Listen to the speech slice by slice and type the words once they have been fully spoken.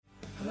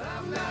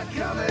not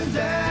coming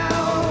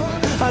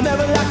down. I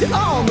never left it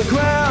on the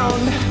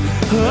ground.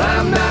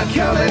 I'm not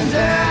coming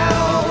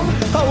down.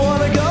 I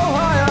want to go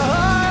higher,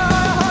 higher,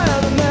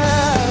 higher than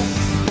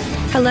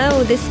this.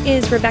 Hello, this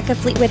is Rebecca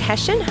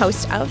Fleetwood-Hession,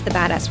 host of the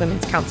Badass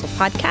Women's Council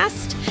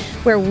podcast,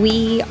 where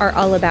we are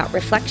all about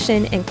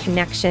reflection and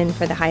connection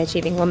for the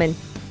high-achieving woman.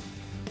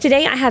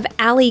 Today, I have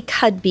Allie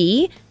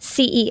Cudby,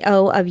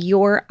 CEO of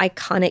Your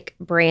Iconic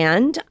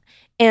Brand,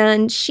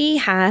 and she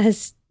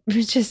has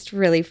just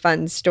really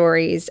fun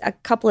stories. A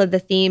couple of the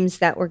themes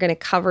that we're going to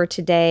cover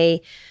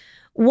today.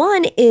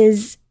 One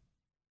is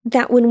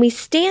that when we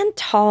stand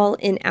tall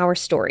in our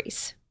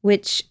stories,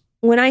 which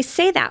when I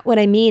say that, what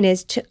I mean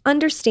is to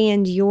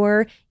understand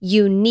your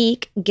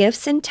unique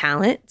gifts and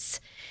talents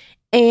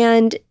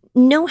and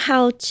know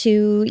how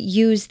to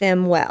use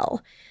them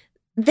well.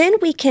 Then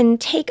we can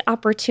take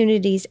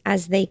opportunities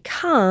as they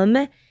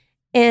come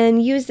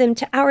and use them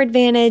to our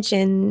advantage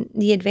and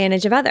the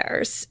advantage of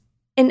others.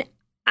 And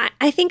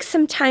I think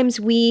sometimes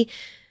we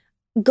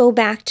go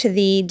back to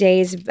the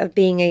days of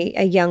being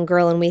a young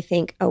girl and we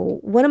think, oh,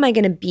 what am I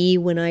going to be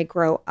when I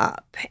grow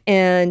up?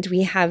 And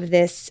we have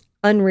this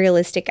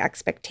unrealistic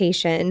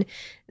expectation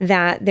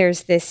that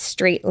there's this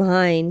straight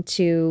line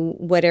to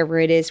whatever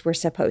it is we're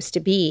supposed to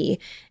be.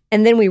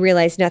 And then we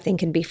realize nothing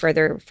can be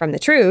further from the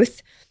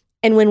truth.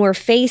 And when we're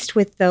faced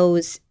with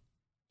those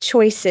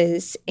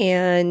choices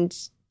and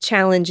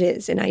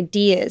challenges and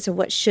ideas of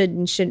what should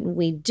and shouldn't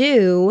we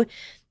do,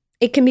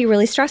 it can be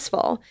really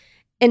stressful.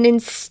 And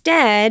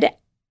instead,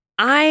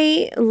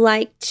 I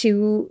like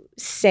to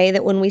say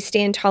that when we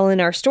stand tall in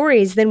our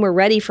stories, then we're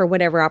ready for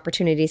whatever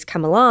opportunities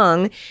come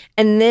along.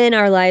 And then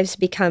our lives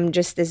become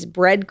just this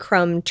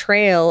breadcrumb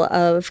trail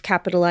of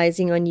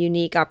capitalizing on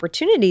unique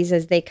opportunities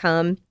as they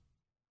come,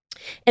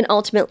 and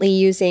ultimately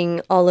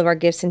using all of our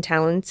gifts and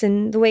talents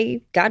in the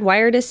way God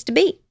wired us to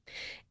be.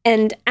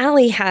 And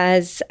Allie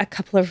has a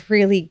couple of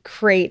really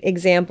great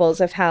examples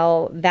of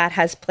how that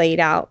has played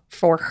out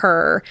for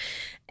her.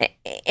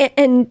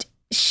 And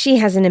she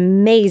has an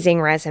amazing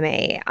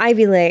resume,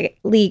 Ivy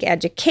League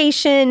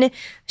education.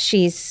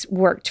 She's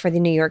worked for the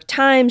New York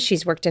Times.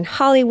 She's worked in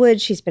Hollywood.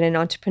 She's been an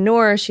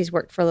entrepreneur. She's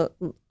worked for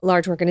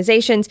large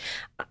organizations.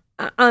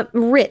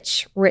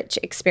 Rich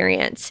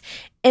experience.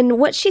 And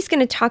what she's going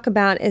to talk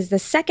about is the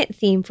second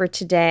theme for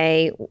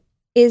today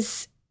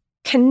is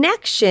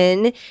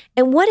connection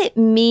and what it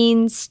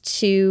means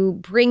to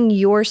bring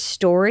your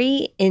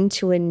story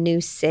into a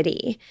new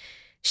city.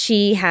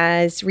 She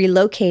has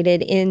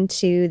relocated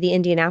into the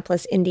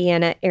Indianapolis,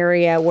 Indiana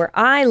area where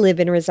I live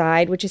and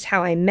reside, which is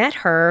how I met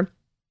her,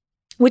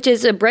 which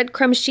is a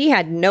breadcrumb she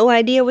had no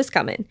idea was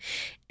coming,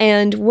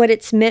 and what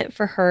it's meant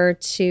for her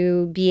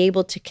to be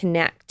able to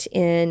connect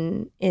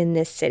in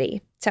this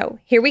city. So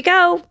here we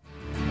go.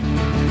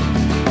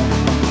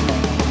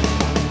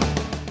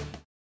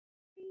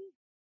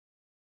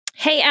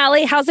 Hey,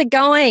 Allie, how's it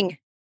going?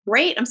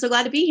 Great. I'm so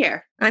glad to be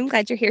here. I'm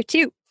glad you're here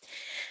too.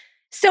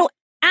 So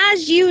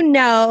as you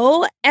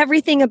know,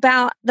 everything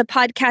about the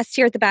podcast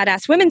here at the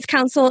Badass Women's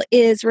Council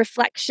is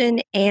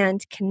reflection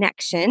and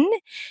connection.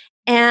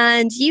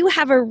 And you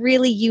have a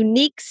really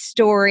unique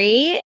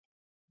story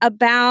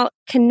about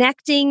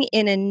connecting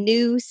in a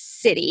new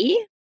city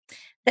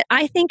that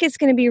I think is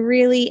going to be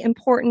really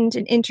important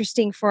and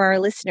interesting for our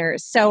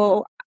listeners.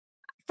 So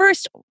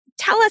first,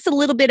 tell us a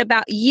little bit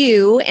about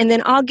you, and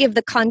then I'll give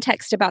the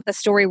context about the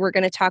story we're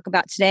going to talk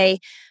about today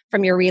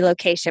from your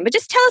relocation. But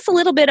just tell us a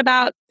little bit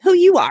about who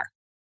you are.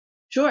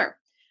 Sure.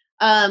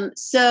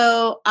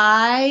 So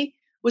I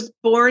was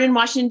born in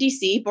Washington,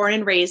 D.C., born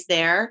and raised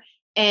there,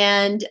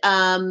 and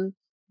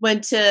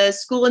went to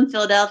school in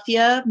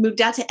Philadelphia,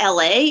 moved out to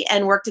L.A.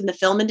 and worked in the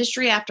film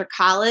industry after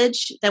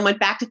college, then went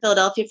back to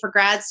Philadelphia for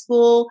grad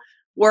school,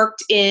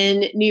 worked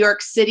in New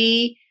York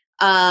City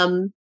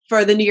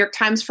for the New York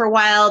Times for a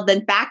while,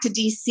 then back to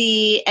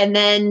DC, and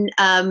then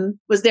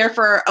was there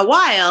for a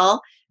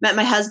while, met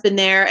my husband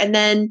there. And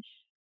then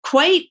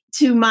quite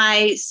to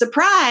my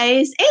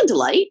surprise and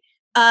delight,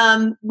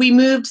 we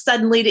moved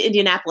suddenly to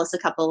Indianapolis a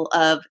couple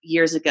of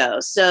years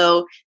ago.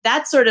 So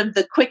that's sort of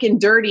the quick and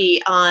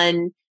dirty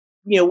on,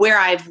 where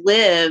I've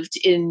lived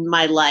in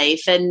my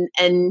life. And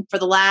for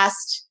the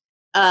last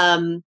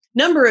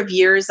number of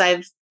years,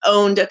 I've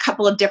owned a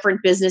couple of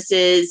different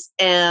businesses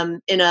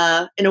in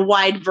a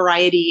wide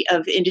variety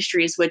of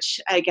industries, which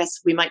I guess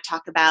we might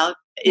talk about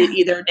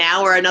either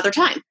now or another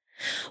time.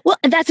 Well,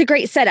 that's a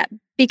great setup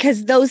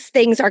because those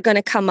things are going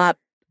to come up.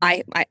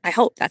 I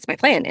hope that's my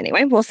plan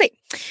anyway. We'll see.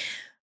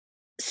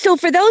 So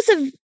for those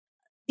of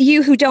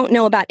you who don't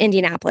know about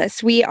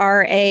Indianapolis, we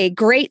are a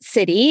great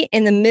city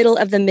in the middle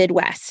of the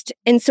Midwest.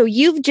 And so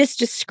you've just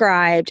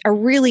described a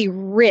really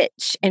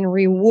rich and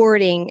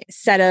rewarding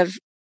set of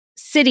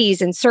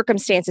cities and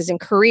circumstances and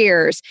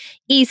careers,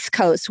 East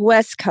Coast,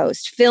 West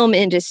Coast, film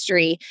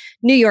industry,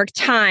 New York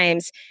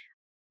Times.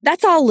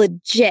 That's all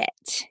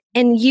legit.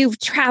 And you've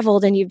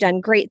traveled and you've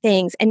done great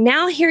things. And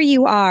now here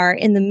you are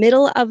in the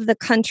middle of the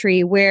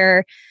country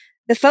where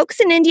the folks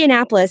in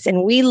Indianapolis,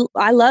 and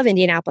I love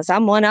Indianapolis,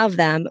 I'm one of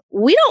them,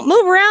 we don't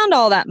move around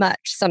all that much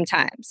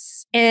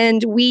sometimes.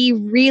 And we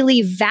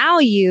really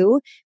value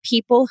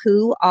people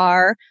who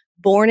are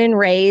born and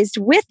raised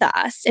with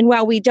us. And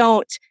while we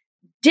don't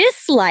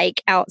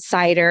dislike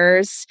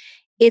outsiders,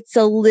 it's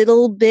a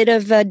little bit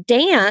of a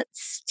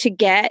dance to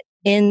get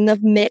in the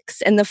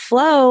mix and the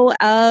flow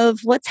of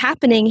what's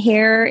happening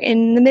here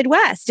in the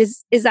Midwest.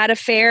 Is that a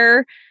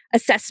fair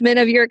assessment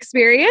of your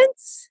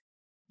experience?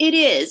 It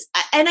is.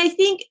 And I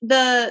think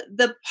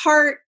the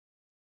part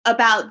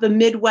about the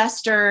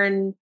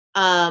Midwestern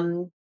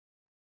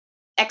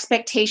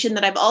expectation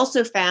that I've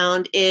also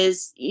found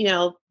is,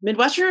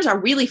 Midwesterners are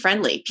really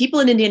friendly. People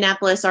in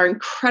Indianapolis are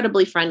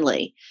incredibly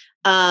friendly.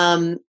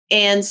 And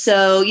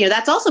so,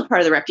 that's also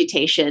part of the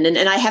reputation. And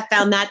I have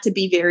found that to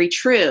be very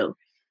true.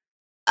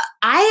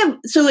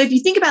 So if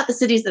you think about the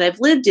cities that I've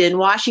lived in,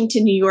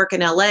 Washington, New York,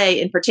 and LA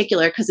in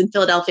particular, because in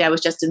Philadelphia, I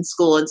was just in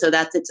school. And so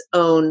that's its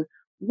own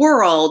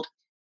world.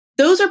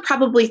 Those are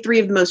probably three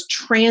of the most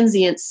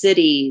transient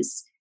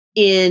cities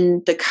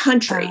in the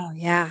country. Oh,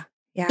 yeah.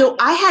 Yeah. So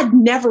I had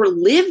never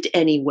lived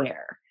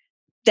anywhere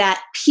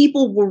that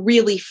people were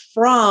really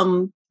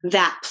from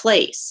that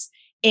place,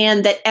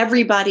 and that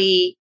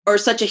everybody, or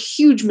such a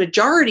huge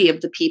majority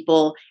of the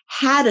people,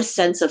 had a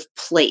sense of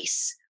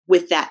place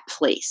with that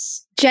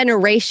place.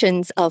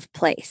 Generations of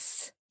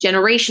place.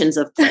 Generations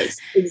of place.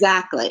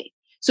 Exactly.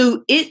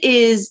 So it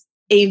is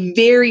a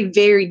very,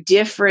 very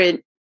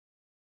different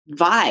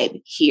vibe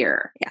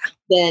here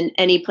than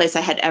any place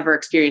I had ever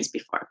experienced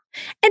before.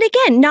 And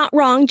again, not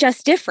wrong,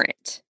 just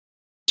different.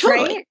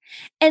 Totally. Right?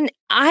 And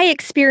I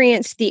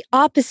experienced the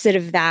opposite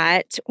of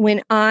that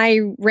when I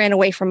ran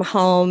away from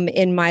home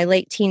in my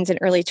late teens and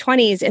early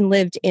 20s and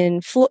lived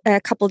in a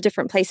couple of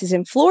different places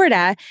in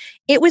Florida.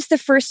 It was the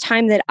first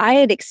time that I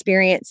had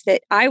experienced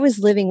that I was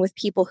living with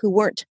people who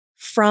weren't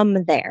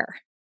from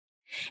there.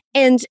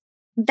 And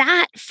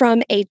that,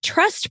 from a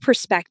trust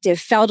perspective,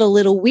 felt a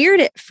little weird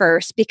at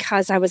first,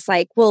 because I was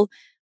like, well,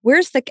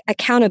 where's the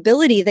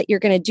accountability that you're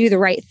going to do the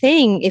right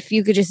thing if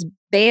you could just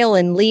bail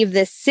and leave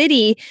this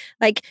city?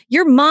 Like,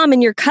 your mom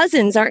and your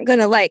cousins aren't going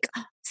to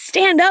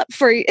stand up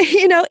for you.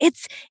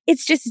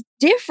 It's just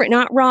different,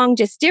 not wrong,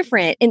 just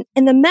different.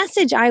 And the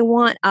message I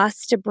want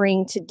us to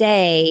bring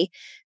today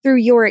through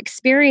your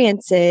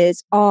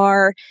experiences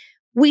are,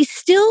 we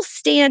still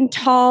stand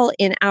tall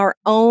in our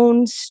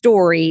own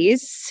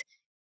stories,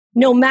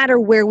 no matter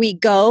where we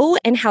go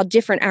and how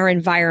different our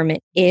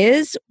environment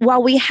is.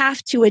 While we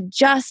have to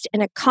adjust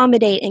and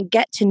accommodate and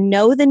get to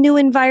know the new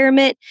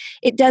environment,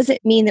 it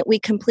doesn't mean that we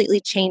completely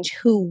change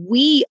who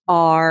we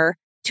are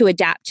to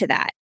adapt to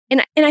that.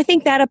 And I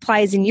think that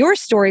applies in your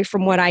story,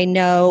 from what I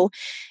know,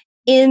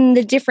 in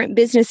the different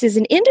businesses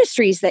and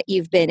industries that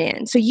you've been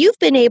in. So you've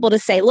been able to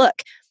say,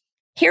 look,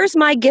 here's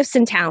my gifts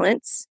and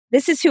talents.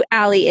 This is who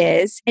Allie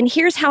is. And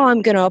here's how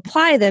I'm going to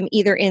apply them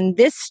either in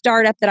this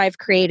startup that I've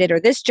created, or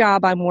this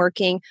job I'm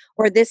working,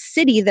 or this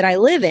city that I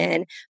live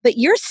in. But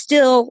you're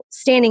still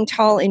standing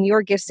tall in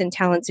your gifts and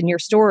talents in your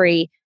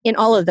story in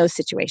all of those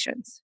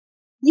situations.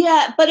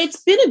 Yeah, but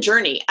it's been a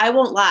journey. I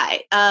won't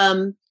lie.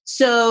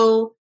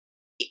 So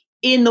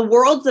in the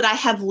world that I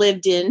have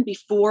lived in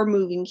before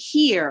moving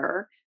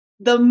here,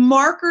 the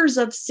markers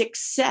of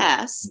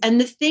success and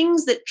the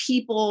things that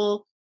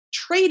people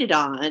traded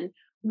on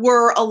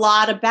were a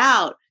lot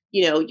about,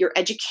 your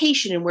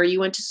education and where you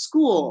went to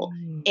school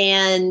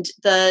and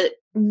the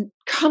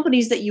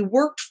companies that you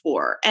worked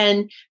for,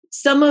 and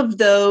some of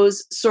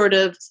those sort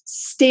of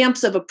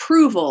stamps of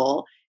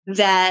approval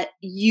that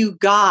you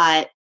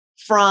got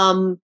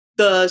from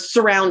the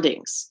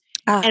surroundings.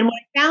 And what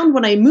I found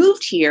when I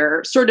moved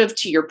here, sort of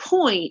to your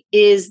point,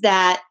 is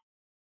that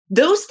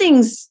those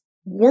things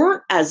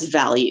weren't as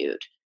valued.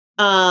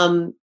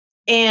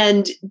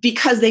 And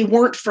because they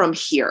weren't from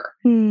here.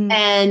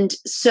 And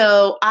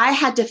so I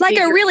had to like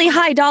a really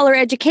high dollar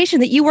education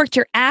that you worked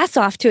your ass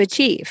off to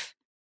achieve.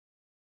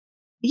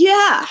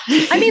 Yeah.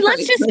 I mean,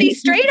 let's just be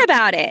straight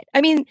about it.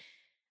 I mean,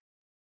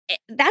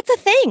 that's a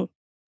thing.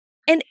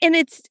 And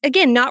it's,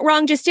 again, not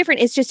wrong, just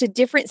different. It's just a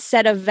different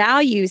set of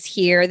values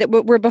here that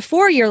where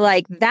before you're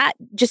like that,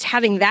 just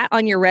having that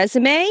on your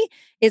resume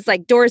is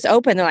like doors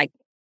open. They're like,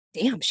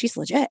 damn, she's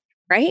legit.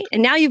 Right.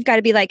 And now you've got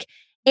to be like,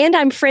 and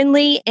I'm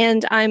friendly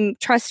and I'm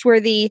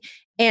trustworthy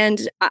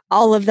and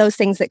all of those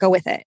things that go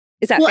with it.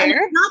 Is that fair?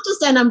 Not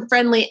just, and I'm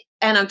friendly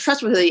and I'm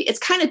trustworthy. It's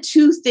kind of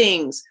two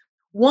things.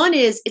 One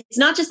is, it's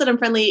not just that I'm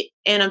friendly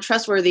and I'm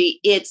trustworthy.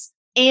 It's,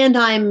 and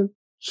I'm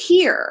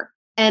here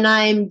and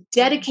I'm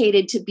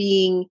dedicated to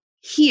being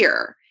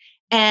here.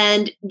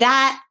 And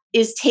that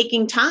is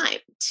taking time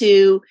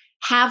to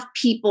have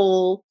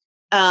people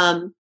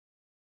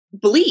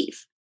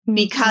believe,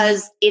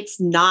 because it's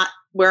not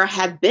where I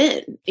have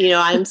been.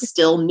 I'm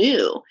still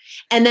new.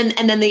 And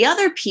then the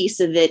other piece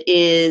of it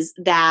is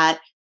that,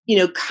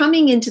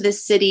 coming into the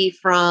city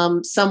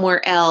from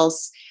somewhere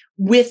else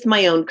with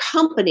my own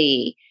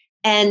company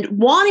and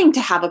wanting to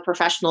have a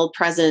professional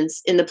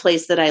presence in the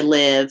place that I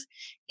live,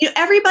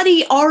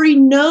 everybody already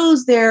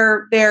knows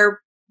their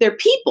they're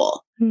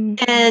people.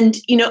 Mm. And,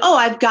 oh,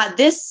 I've got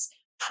this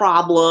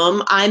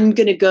problem. I'm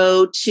going to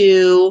go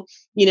to,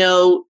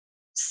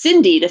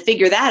 Cindy to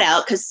figure that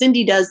out because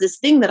Cindy does this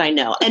thing that I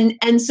know.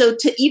 And so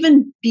to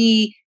even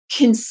be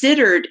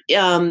considered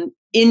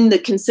in the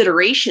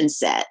consideration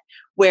set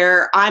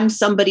where I'm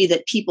somebody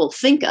that people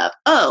think of,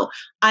 oh,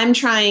 I'm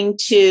trying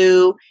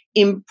to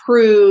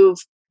improve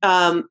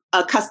a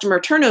customer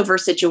turnover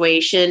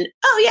situation.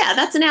 Oh yeah,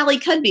 that's an Allie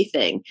Cudby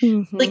thing.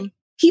 Mm-hmm. Like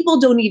people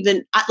don't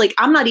even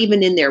I'm not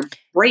even in their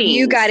brains.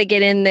 You got to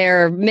get in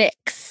their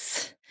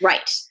mix,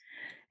 right?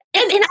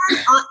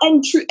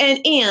 And true, and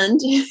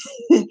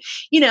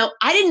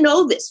I didn't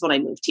know this when I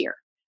moved here.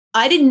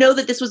 I didn't know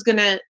that this was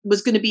gonna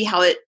be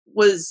how it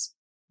was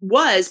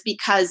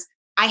because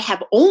I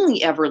have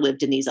only ever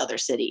lived in these other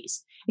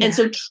cities, and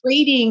so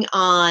trading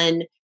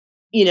on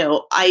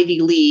Ivy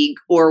League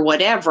or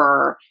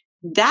whatever.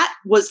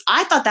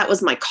 I thought that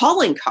was my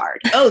calling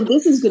card. Oh,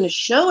 this is going to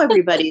show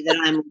everybody that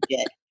I'm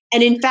legit.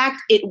 And in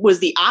fact, it was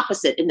the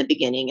opposite in the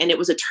beginning, and it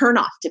was a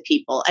turnoff to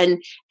people.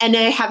 And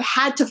I have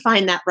had to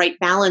find that right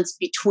balance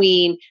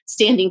between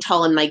standing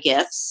tall in my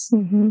gifts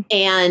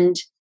and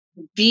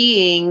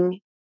being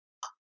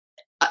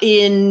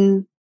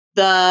in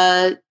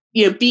the,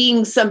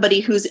 being somebody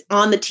who's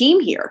on the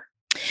team here.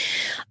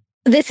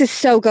 This is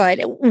so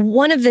good.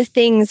 One of the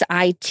things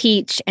I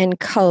teach and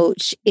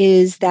coach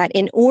is that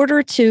in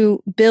order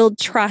to build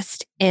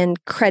trust and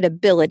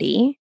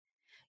credibility,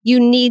 you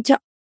need to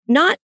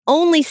not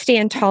only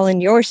stand tall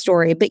in your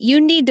story, but you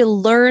need to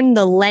learn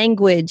the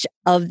language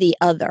of the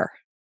other.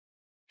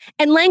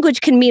 And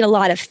language can mean a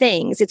lot of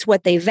things. It's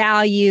what they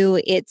value.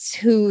 It's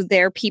who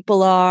their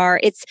people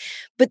are.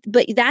 But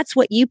that's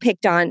what you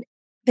picked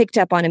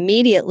up on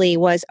immediately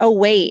was, oh,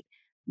 wait,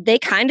 they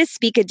kind of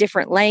speak a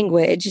different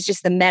language. It's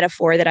just the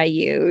metaphor that I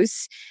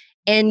use.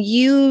 And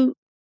you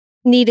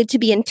needed to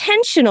be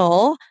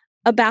intentional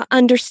about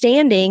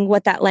understanding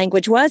what that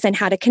language was and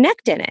how to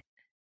connect in it.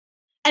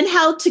 And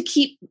how to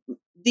keep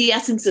the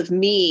essence of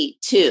me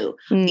too.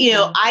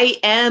 Mm-hmm.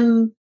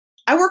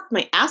 I worked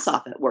my ass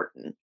off at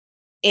Wharton,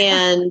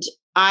 and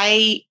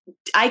I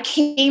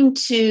came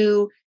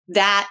to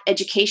that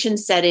education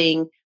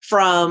setting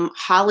from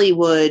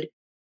Hollywood,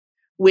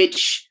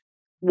 which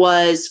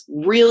was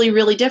really,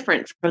 really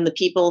different from the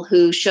people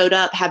who showed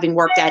up having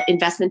worked at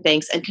investment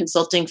banks and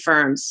consulting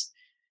firms.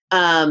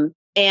 And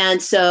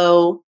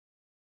so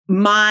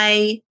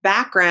my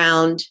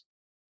background,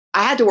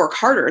 I had to work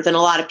harder than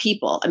a lot of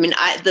people. I mean,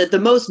 the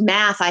most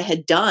math I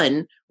had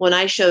done when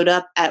I showed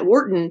up at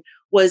Wharton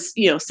was,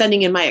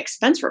 sending in my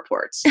expense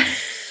reports.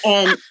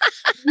 And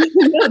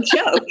no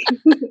joke.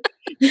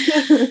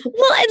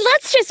 Well, and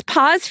let's just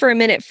pause for a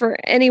minute for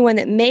anyone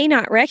that may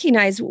not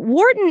recognize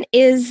Wharton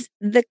is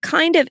the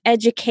kind of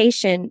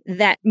education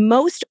that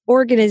most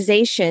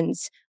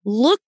organizations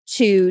look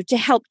to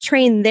help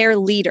train their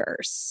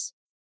leaders.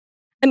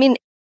 I mean,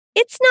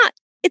 it's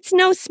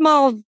no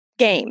small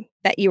game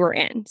that you were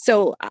in.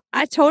 So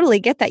I totally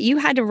get that. You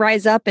had to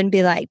rise up and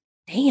be like,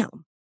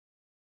 damn.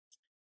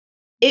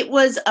 It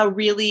was a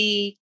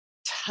really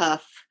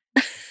tough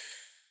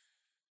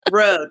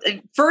road.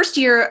 First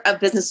year of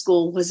business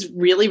school was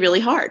really, really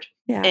hard.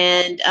 Yeah.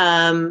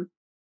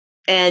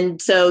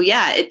 And so,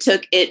 yeah, it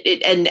took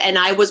it. And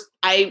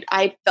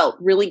I felt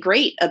really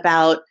great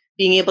about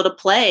being able to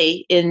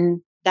play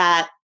in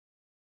that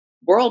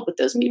world with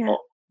those people.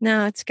 Yeah.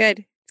 No, it's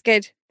good. It's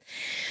good.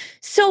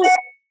 So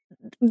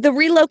the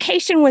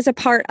relocation was a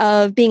part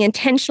of being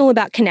intentional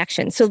about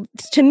connection. So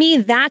to me,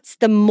 that's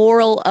the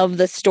moral of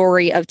the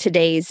story of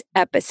today's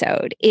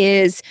episode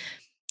is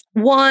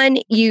one,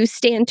 you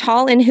stand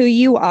tall in who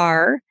you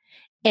are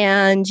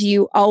and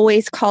you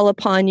always call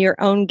upon your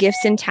own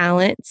gifts and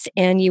talents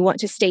and you want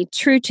to stay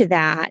true to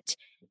that.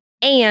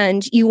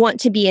 And you want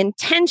to be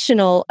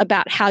intentional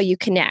about how you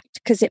connect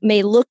because it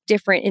may look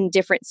different in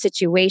different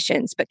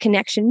situations, but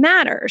connection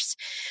matters.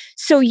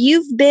 So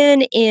you've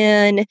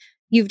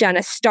done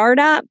a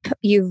startup,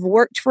 you've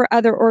worked for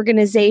other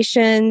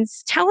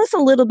organizations. Tell us a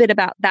little bit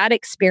about that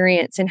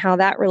experience and how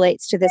that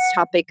relates to this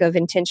topic of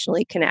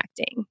intentionally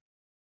connecting.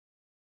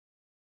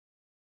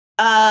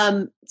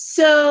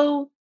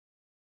 So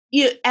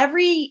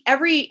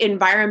every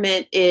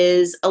environment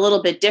is a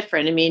little bit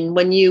different. I mean,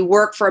 when you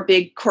work for a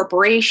big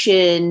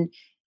corporation,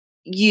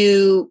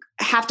 you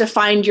have to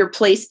find your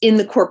place in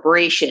the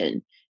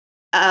corporation.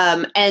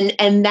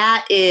 And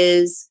that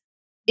is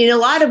in a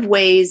lot of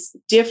ways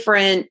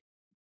different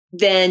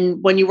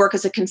than when you work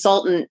as a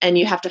consultant and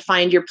you have to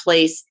find your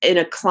place in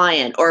a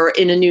client or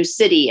in a new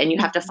city and you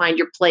have to find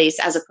your place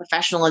as a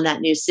professional in that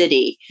new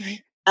city.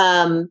 Right.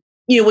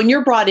 When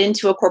you're brought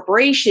into a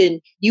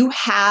corporation, you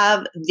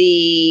have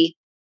the,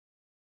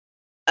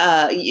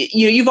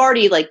 you've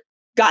already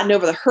gotten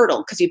over the hurdle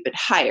because you've been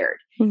hired.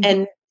 Mm-hmm.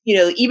 And,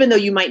 even though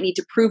you might need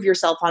to prove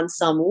yourself on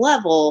some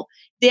level,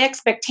 the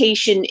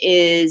expectation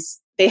is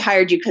they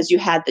hired you because you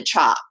had the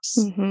chops.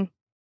 Mm-hmm.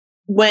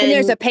 And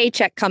there's a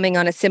paycheck coming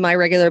on a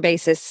semi-regular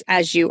basis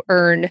as you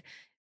earn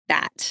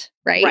that,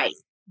 right? Right.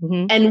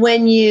 And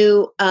when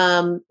you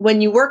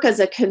work as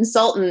a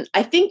consultant,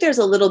 I think there's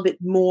a little bit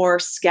more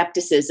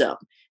skepticism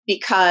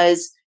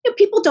because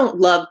people don't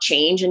love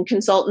change, and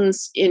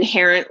consultants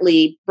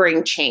inherently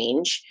bring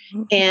change.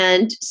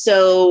 And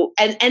so,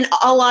 and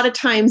a lot of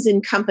times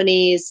in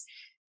companies,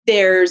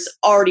 there's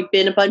already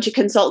been a bunch of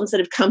consultants that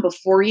have come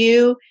before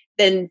you.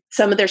 Then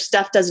some of their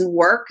stuff doesn't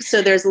work.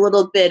 So there's a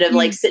little bit of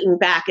like sitting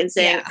back and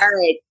saying, all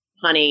right,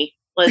 honey,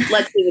 let's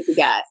see what you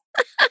got.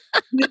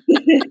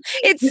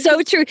 It's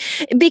so true.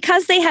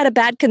 Because they had a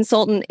bad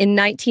consultant in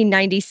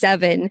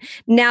 1997,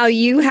 now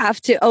you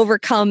have to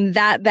overcome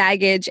that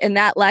baggage and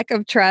that lack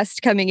of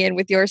trust coming in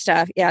with your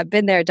stuff. Yeah, I've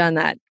been there, done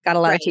that. Got a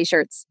lot of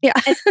t-shirts. Yeah.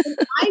 And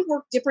I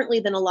work differently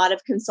than a lot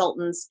of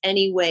consultants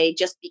anyway,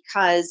 just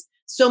because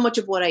so much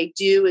of what I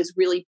do is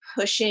really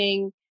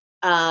pushing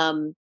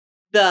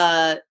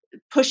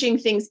pushing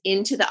things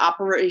into the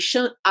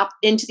operations.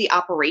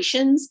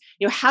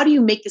 How do you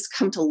make this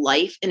come to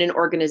life in an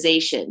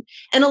organization?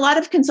 And a lot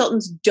of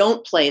consultants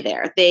don't play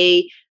there.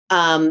 They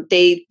come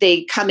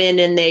in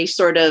and they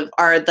sort of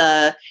are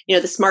the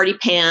smarty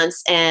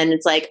pants, and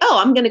it's like,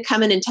 oh, I'm going to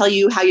come in and tell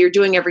you how you're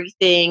doing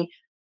everything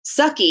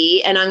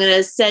sucky, and I'm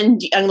going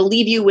to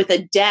leave you with a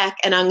deck,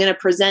 and I'm going to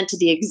present to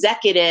the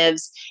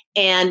executives,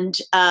 and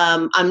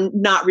I'm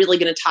not really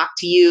going to talk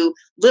to you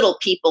little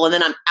people, and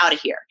then I'm out of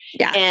here.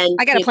 Yeah, and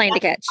I got a plane to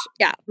catch.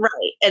 Yeah,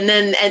 right. And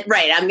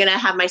I'm going to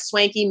have my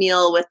swanky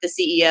meal with the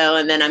CEO,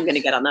 and then I'm going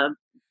to get on the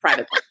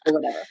private plane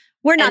or whatever.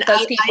 We're not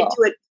those people. I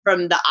do it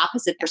from the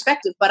opposite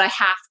perspective, but I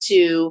have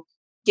to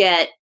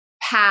get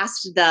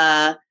past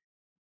the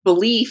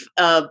belief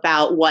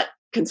about what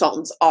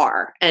consultants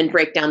are and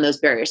break down those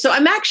barriers. So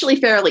I'm actually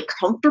fairly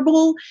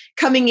comfortable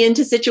coming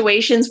into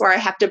situations where I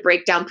have to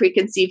break down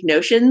preconceived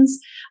notions.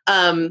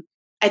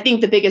 I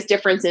think the biggest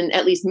difference in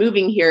at least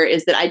moving here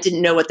is that I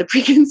didn't know what the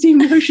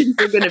preconceived notions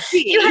were going to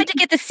be. You had to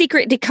get the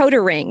secret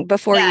decoder ring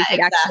before you could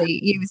actually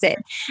use it.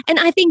 And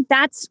I think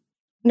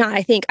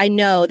I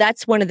know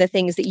that's one of the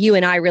things that you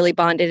and I really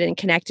bonded and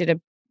connected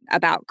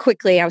about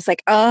quickly. I was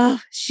like, oh,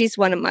 she's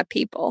one of my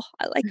people.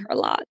 I like her a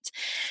lot.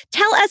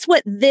 Tell us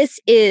what this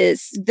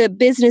is, the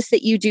business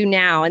that you do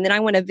now. And then I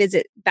want to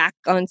visit back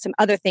on some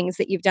other things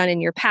that you've done in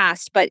your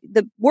past. But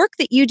the work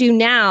that you do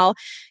now,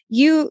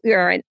 you're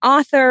an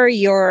author,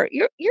 you're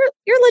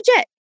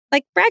legit.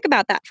 Like, brag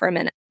about that for a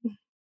minute.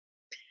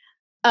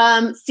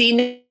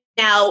 See,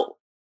 now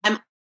I'm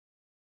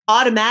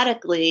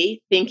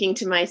automatically thinking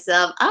to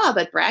myself,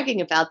 but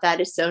bragging about that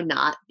is so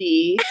not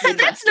the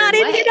that's not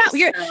in here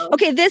now.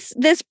 Okay, this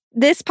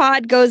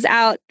pod goes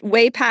out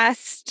way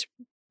past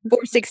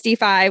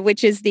 465,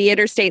 which is the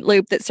interstate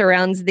loop that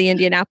surrounds the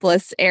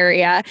Indianapolis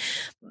area.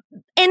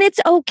 And it's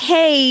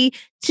okay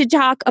to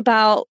talk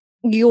about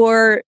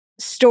your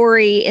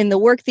story and the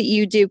work that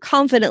you do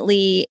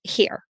confidently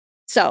here.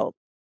 So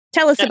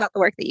tell us about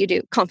the work that you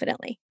do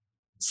confidently.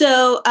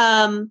 So,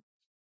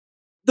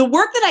 the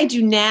work that I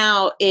do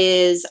now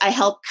is I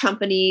help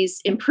companies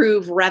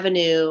improve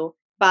revenue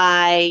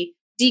by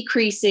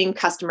decreasing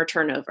customer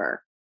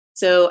turnover.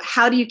 So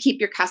how do you keep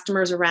your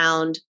customers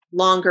around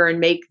longer and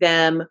make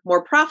them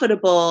more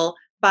profitable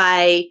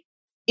by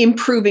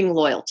improving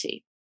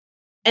loyalty?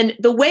 And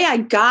the way I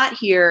got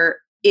here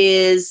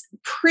is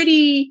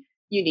pretty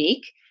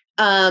unique.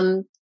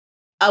 A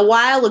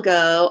while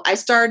ago, I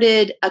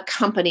started a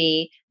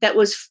company that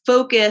was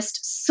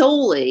focused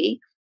solely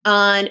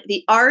on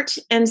the art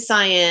and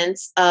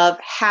science of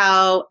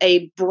how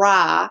a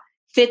bra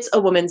fits a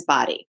woman's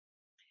body.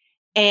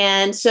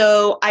 And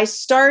so I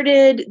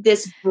started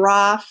this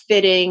bra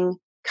fitting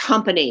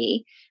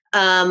company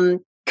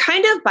kind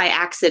of by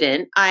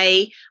accident.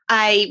 I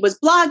was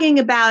blogging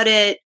about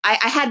it. I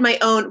had my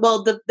own,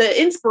 the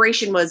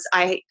inspiration was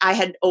I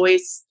had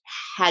always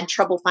had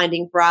trouble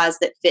finding bras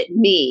that fit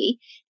me.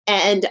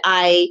 And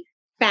I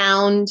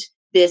found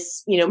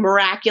this,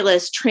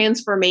 miraculous,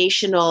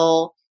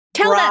 transformational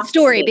Tell that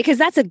story, because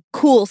that's a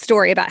cool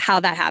story about how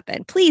that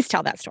happened. Please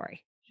tell that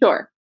story.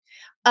 Sure.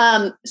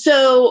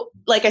 So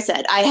like I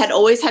said, I had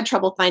always had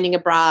trouble finding a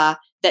bra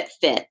that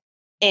fit,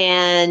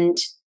 and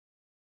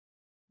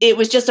it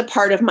was just a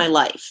part of my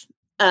life.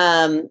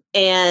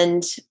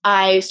 And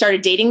I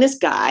started dating this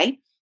guy,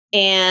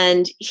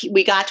 and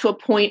we got to a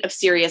point of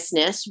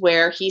seriousness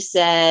where he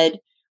said,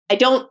 I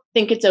don't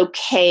think it's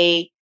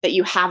okay that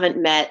you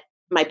haven't met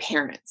my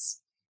parents.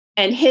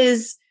 And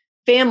his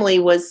family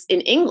was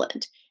in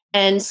England.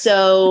 And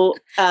so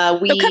so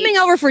coming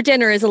over for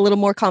dinner is a little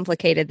more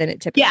complicated than it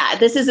typically is. Yeah,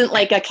 this isn't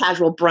like a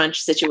casual brunch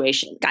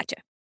situation. Gotcha.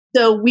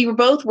 So we were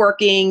both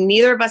working.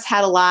 Neither of us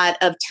had a lot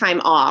of time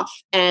off.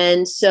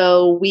 And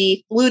so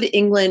we flew to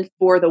England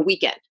for the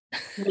weekend,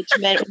 which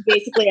meant we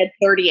basically had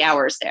 30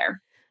 hours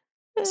there.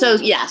 So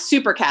yeah,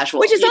 super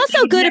casual. Which is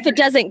also good if it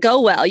doesn't go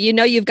well.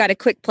 You've got a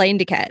quick plane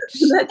to catch.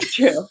 That's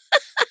true.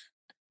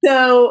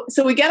 So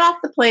we get off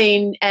the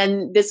plane,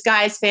 and this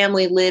guy's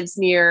family lived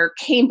near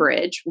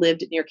Cambridge.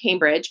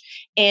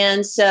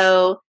 And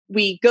so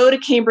we go to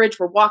Cambridge,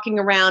 we're walking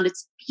around.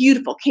 It's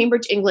beautiful.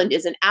 Cambridge, England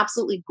is an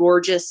absolutely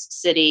gorgeous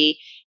city.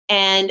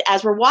 And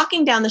as we're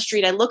walking down the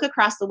street, I look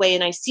across the way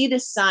and I see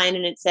this sign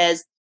and it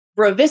says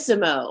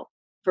Bravissimo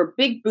for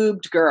big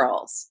boobed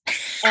girls.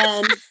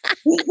 And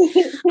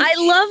I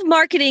love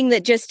marketing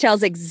that just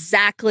tells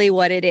exactly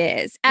what it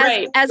is.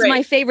 As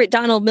my favorite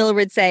Donald Miller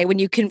would say, when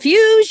you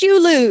confuse,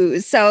 you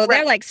lose. So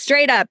they're like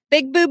straight up,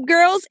 big boob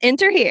girls,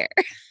 enter here.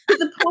 To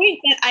the point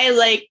that I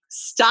like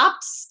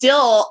stopped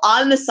still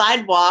on the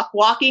sidewalk,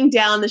 walking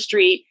down the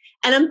street.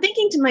 And I'm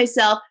thinking to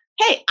myself,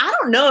 hey, I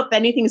don't know if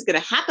anything's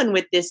going to happen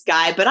with this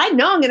guy, but I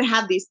know I'm going to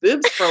have these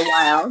boobs for a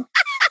while.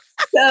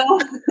 So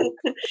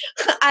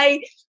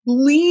I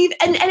leave,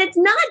 and it's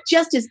not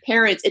just his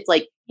parents, it's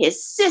like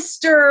his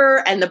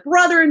sister and the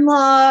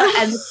brother-in-law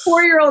and the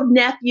 4-year-old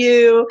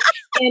nephew.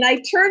 And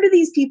I turn to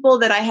these people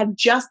that I have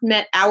just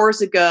met hours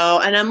ago,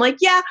 and I'm like,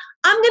 yeah,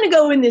 I'm going to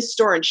go in this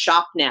store and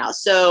shop now.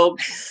 So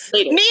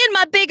later. Me and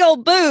my big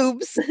old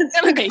boobs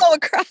going to go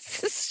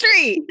across the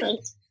street. Right.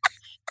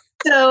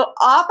 So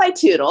off I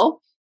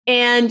tootle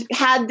and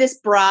had this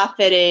bra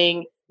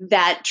fitting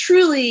that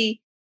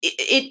truly,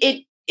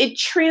 it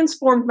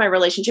transformed my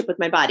relationship with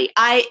my body.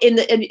 In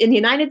the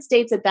United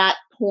States at that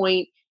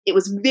point, it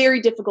was very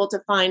difficult to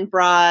find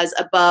bras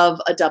above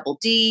a double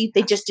D.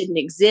 They just didn't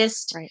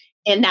exist. Right.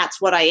 And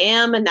that's what I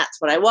am. And that's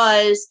what I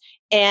was.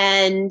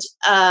 And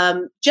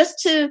just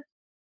to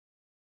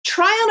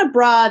try on a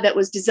bra that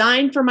was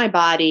designed for my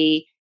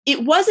body,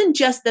 it wasn't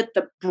just that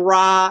the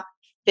bra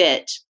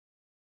fit.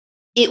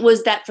 It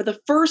was that for the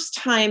first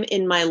time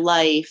in my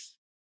life,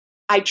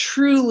 I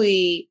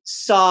truly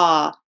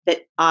saw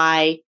that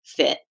I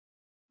fit.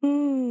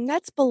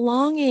 That's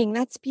belonging.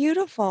 That's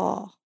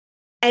beautiful.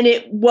 And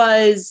it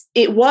was,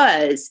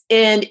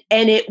 and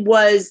it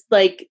was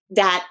like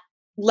that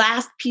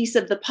last piece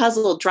of the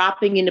puzzle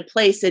dropping into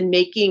place and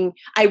making,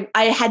 I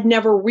had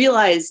never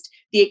realized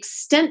the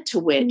extent to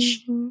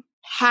which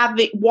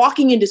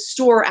walking into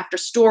store after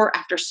store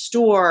after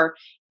store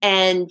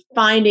and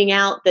finding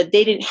out that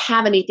they didn't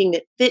have anything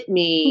that fit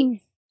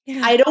me.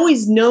 Yeah. I'd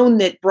always known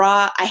that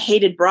I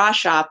hated bra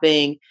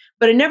shopping,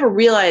 but I never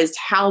realized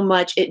how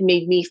much it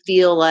made me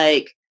feel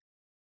like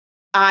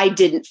I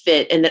didn't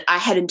fit and that I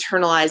had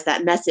internalized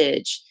that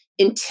message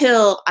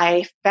until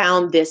I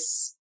found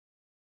this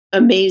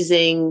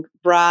amazing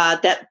bra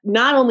that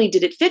not only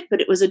did it fit,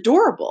 but it was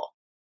adorable.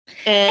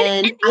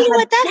 And you know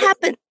what?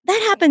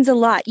 That happens a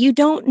lot. You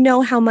don't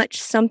know how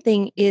much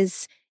something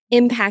is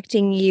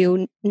impacting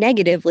you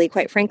negatively,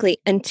 quite frankly,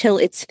 until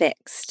it's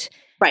fixed.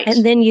 Right.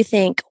 And then you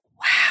think,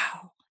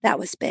 wow, that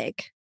was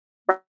big.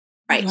 Right.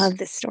 I love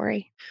this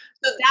story.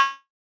 So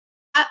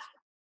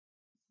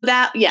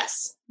that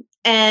yes.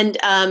 And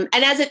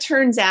as it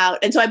turns out,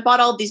 and so I bought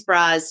all of these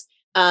bras,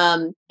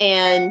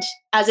 and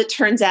as it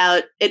turns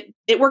out,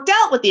 it worked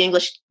out with the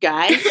English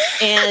guy.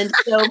 And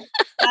so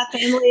that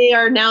family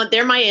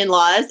they're my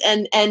in-laws,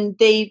 and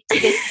they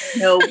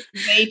know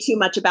way too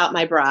much about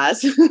my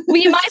bras. Well,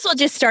 you might as well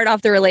just start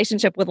off the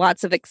relationship with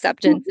lots of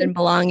acceptance and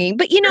belonging.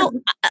 But,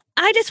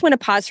 I just want to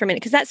pause for a minute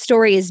because that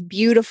story is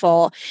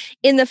beautiful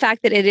in the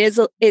fact that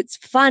it's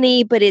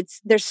funny, but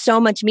there's so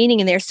much meaning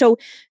in there. So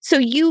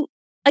you,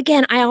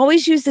 again, I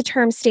always use the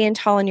term stand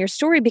tall in your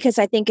story because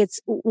I think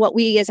it's what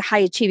we as high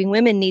achieving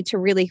women need to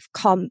really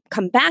come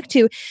back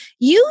to.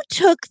 You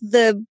took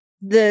the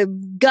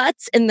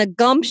guts and the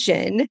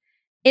gumption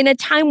in a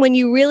time when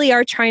you really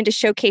are trying to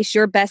showcase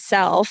your best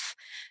self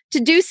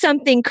to do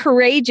something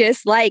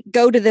courageous like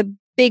go to the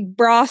big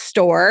bra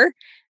store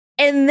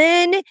and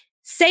then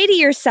say to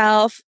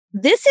yourself,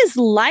 this is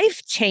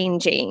life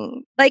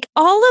changing. Like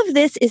all of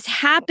this is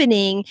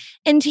happening.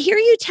 And to hear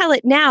you tell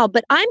it now,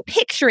 but I'm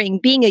picturing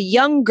being a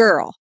young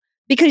girl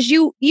because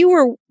you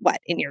were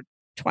in your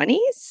 20s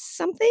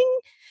something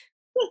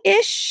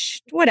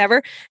ish,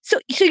 whatever. So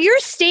you're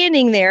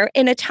standing there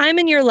in a time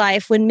in your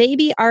life when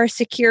maybe our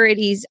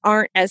securities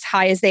aren't as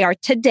high as they are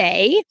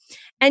today.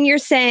 And you're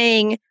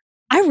saying,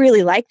 I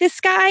really like this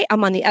guy.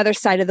 I'm on the other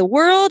side of the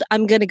world.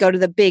 I'm going to go to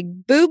the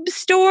big boob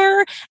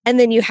store. And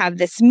then you have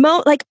this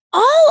like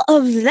all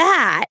of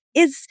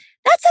that's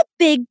a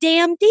big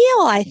damn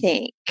deal, I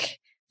think,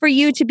 for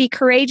you to be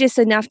courageous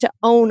enough to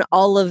own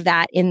all of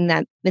that in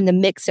the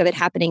mix of it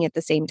happening at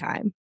the same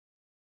time.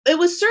 It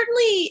was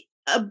certainly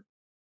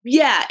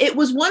it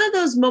was one of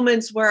those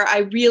moments where I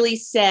really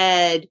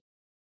said,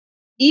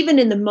 even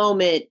in the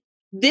moment,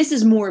 this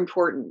is more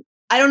important.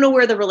 I don't know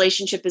where the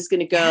relationship is going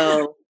to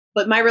go,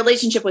 but my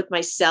relationship with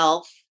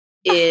myself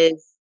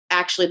is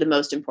actually the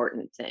most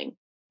important thing.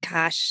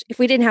 Gosh, if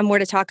we didn't have more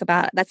to talk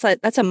about,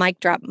 that's a mic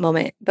drop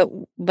moment,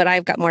 but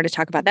I've got more to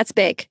talk about. That's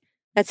big.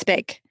 That's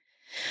big.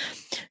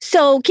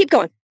 So keep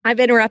going. I've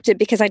interrupted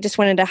because I just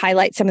wanted to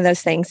highlight some of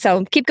those things.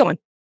 So keep going.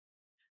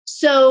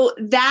 So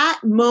that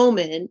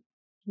moment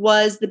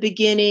was the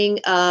beginning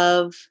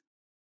of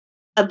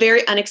a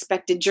very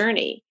unexpected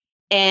journey.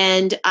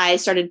 And I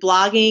started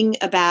blogging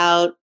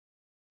about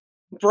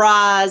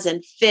bras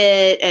and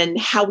fit and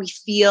how we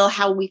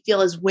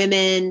feel as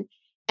women.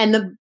 And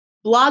the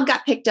blog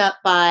got picked up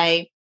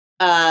by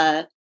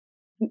a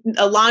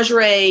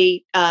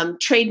lingerie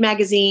trade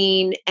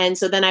magazine. And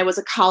so then I was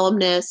a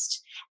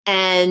columnist.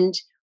 And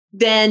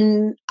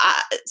then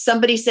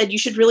somebody said, you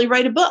should really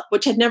write a book,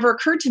 which had never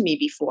occurred to me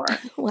before.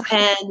 Wow.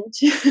 And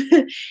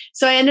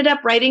so I ended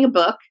up writing a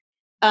book.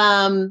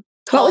 What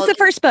was the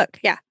first book?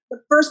 Yeah.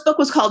 The first book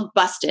was called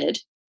Busted.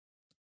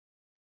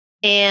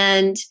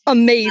 And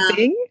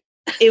amazing.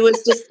 It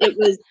was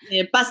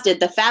Busted,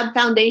 the Fab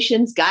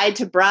Foundation's Guide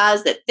to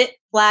Bras That Fit,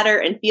 Flatter,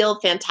 and Feel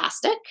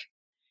Fantastic.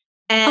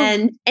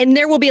 And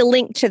there will be a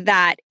link to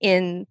that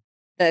in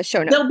the show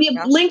notes. There'll be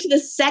a link to the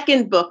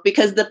second book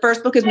because the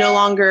first book is no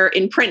longer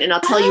in print, and I'll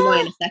tell you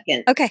why in a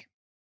second. Okay.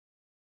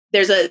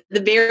 There's the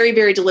very,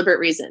 very deliberate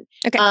reason.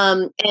 Okay.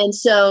 And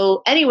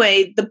so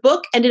anyway, the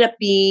book ended up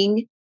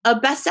being a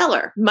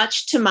bestseller,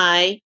 much to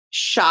my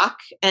shock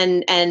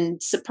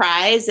and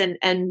surprise and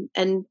I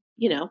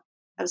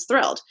was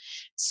thrilled.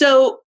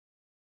 So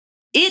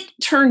it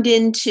turned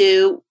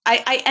into,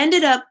 I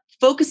ended up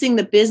focusing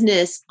the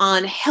business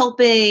on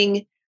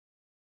helping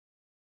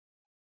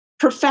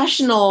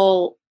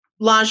professional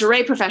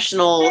lingerie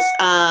professionals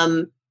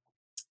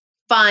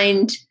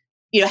find,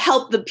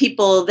 help the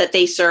people that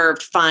they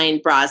served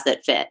find bras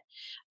that fit.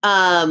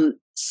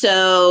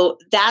 So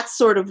that's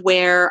sort of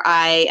where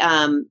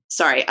hold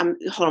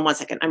on one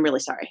second. I'm really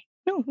sorry.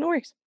 No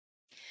worries.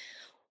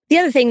 The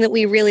other thing that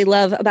we really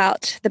love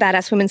about the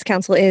Badass Women's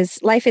Council is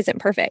life isn't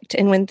perfect.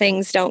 And when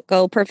things don't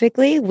go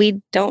perfectly,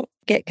 we don't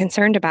get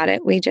concerned about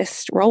it. We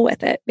just roll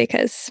with it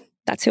because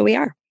that's who we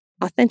are.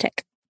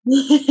 Authentic.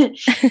 I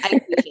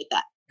appreciate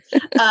that.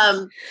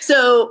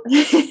 So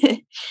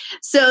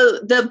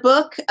the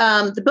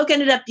book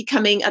ended up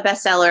becoming a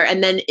bestseller,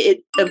 and then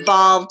it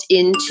evolved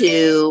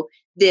into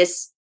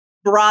this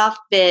bra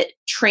fit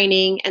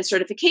training and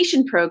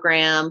certification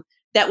program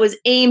that was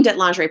aimed at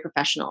lingerie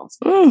professionals.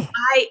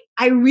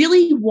 I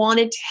really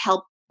wanted to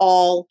help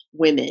all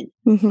women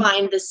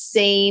find the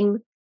same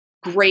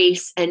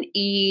grace and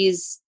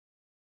ease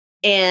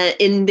and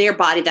in their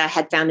body that I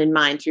had found in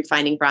mine through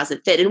finding bras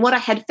that fit. And what I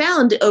had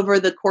found over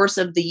the course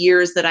of the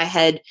years that I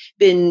had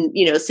been,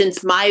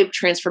 since my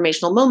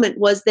transformational moment,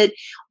 was that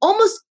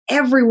almost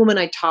every woman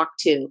I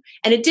talked to,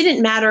 and it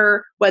didn't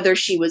matter whether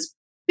she was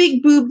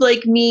big boob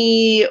like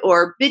me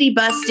or bitty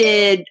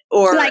busted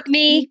or like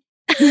me,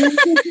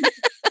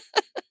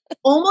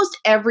 almost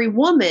every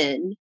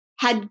woman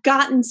had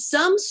gotten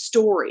some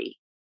story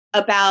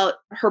about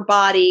her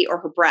body or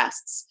her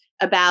breasts,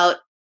 about,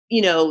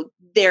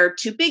 they're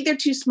too big, they're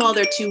too small,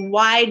 they're too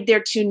wide,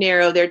 they're too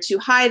narrow, they're too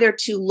high, they're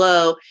too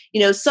low.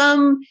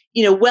 Some,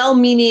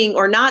 well-meaning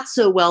or not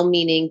so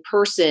well-meaning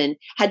person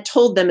had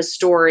told them a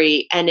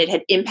story and it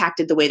had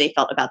impacted the way they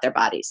felt about their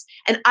bodies.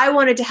 And I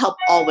wanted to help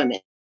all women.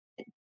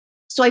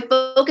 So I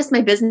focused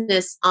my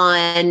business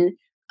on,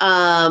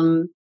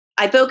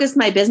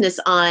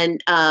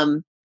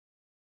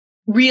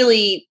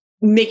 really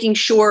making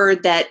sure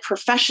that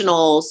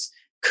professionals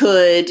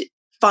could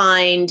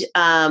help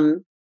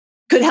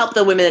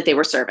the women that they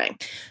were serving.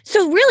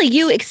 So really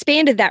you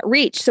expanded that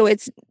reach. So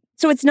it's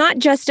not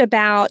just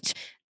about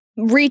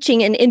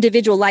reaching an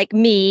individual like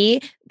me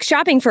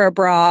shopping for a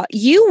bra.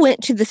 You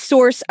went to the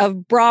source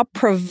of bra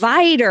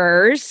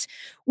providers,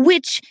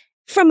 which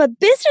from a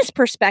business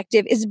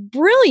perspective is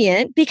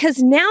brilliant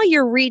because now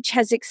your reach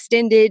has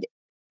extended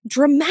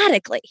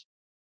dramatically.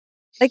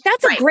 Like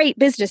that's a great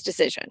business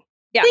decision.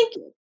 Yeah. Thank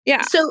you.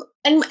 Yeah. So,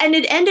 and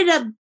it ended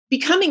up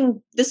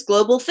becoming this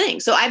global thing.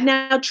 So I've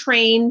now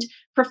trained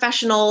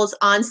professionals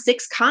on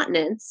 6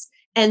 continents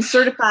and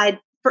certified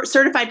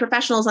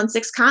professionals on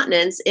 6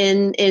 continents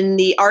in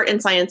the art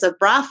and science of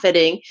bra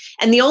fitting.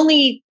 And the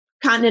only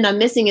continent I'm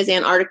missing is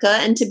Antarctica.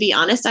 And to be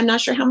honest, I'm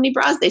not sure how many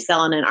bras they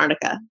sell in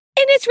Antarctica.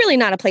 And it's really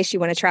not a place you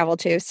want to travel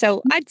to.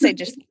 So I'd say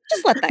just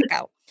let that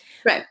go.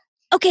 Right.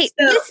 Okay.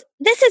 So,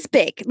 this is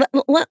big.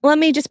 Let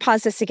me just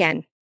pause this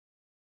again.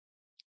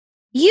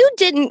 You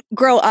didn't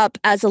grow up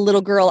as a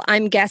little girl,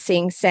 I'm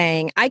guessing,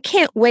 saying, I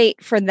can't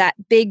wait for that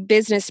big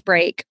business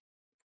break,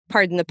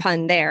 pardon the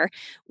pun there,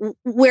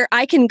 where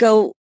I can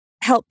go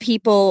help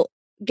people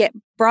get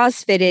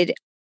bras fitted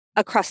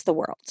across the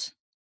world.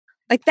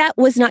 Like that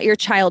was not your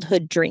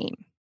childhood dream.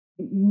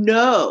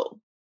 No.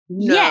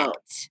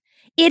 Yet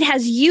it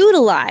has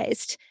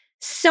utilized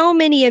so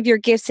many of your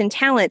gifts and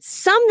talents,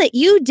 some that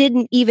you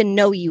didn't even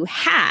know you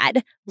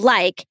had,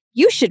 like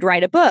you should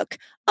write a book.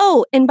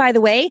 Oh, and by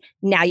the way,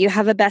 now you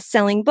have a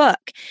best-selling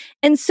book.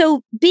 And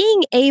so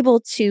being able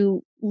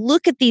to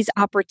look at these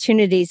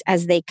opportunities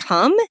as they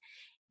come,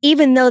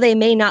 even though they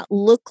may not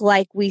look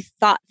like we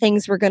thought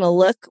things were going to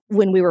look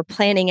when we were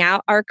planning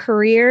out our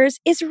careers,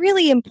 is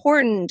really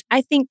important.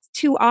 I think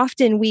too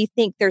often we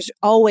think there's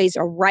always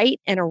a right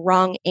and a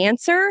wrong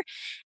answer,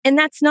 and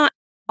that's not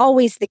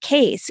always the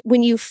case.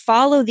 When you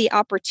follow the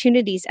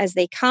opportunities as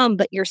they come,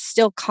 but you're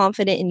still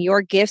confident in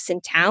your gifts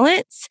and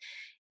talents,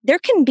 there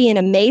can be an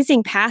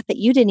amazing path that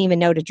you didn't even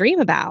know to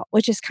dream about,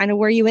 which is kind of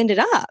where you ended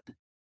up.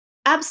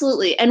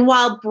 Absolutely. And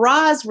while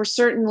bras were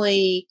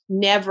certainly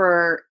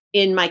never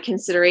in my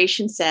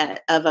consideration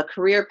set of a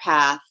career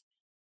path,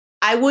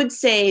 I would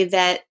say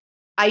that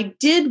I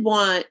did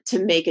want to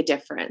make a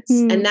difference.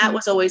 Mm-hmm. And that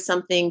was always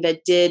something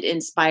that did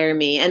inspire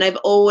me. And I've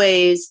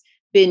always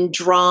been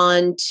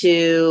drawn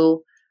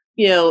to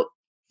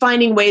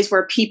finding ways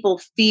where people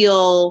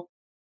feel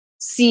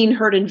seen,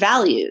 heard, and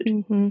valued,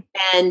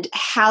 and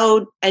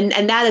how, and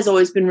that has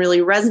always been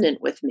really resonant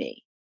with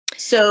me.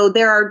 So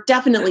there are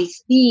definitely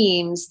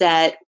themes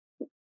that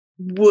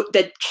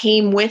that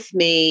came with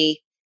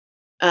me,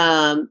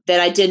 that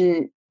I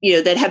didn't,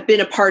 that have been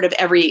a part of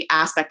every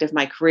aspect of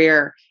my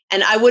career.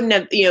 And I wouldn't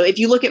have, if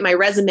you look at my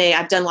resume,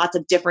 I've done lots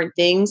of different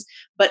things,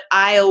 but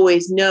I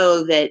always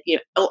know that,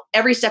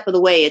 every step of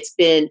the way, it's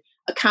been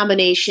a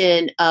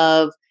combination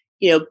of,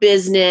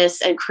 business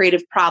and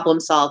creative problem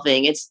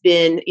solving. It's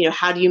been,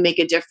 how do you make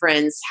a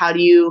difference? How do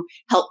you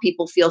help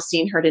people feel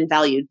seen, heard, and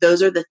valued?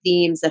 Those are the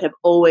themes that have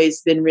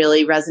always been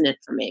really resonant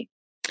for me.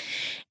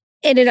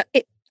 And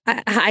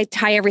I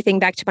tie everything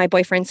back to my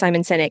boyfriend,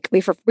 Simon Sinek.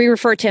 We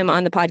refer to him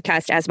on the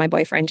podcast as my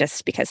boyfriend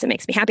just because it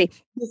makes me happy.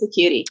 He's a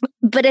cutie.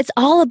 But it's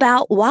all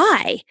about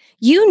why.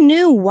 You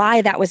knew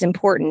why that was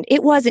important.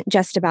 It wasn't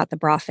just about the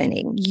bra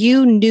fitting.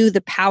 You knew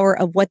the power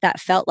of what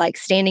that felt like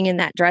standing in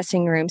that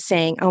dressing room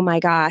saying, oh my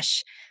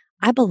gosh,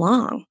 I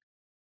belong.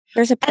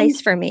 There's a place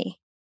for me.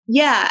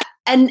 Yeah.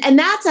 And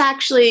that's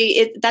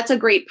actually, that's a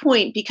great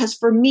point, because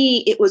for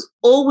me, it was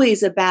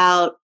always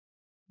about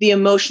the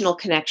emotional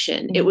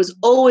connection. It was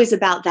always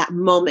about that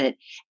moment.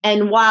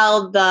 And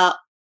while the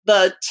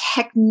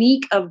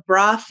technique of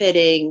bra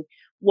fitting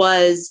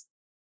was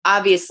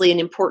obviously an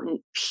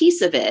important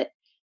piece of it,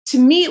 to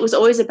me, it was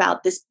always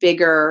about this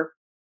bigger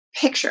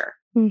picture.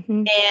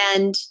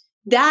 And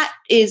that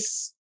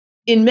is,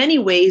 in many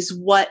ways,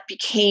 what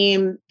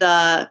became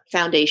the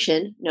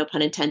foundation, no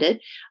pun intended,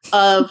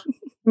 of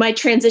my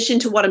transition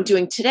to what I'm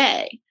doing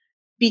today.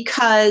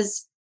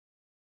 Because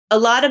a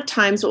lot of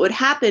times what would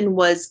happen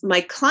was my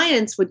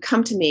clients would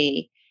come to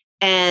me,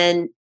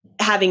 and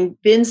having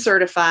been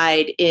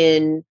certified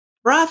in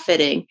bra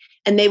fitting,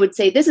 and they would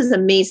say, this is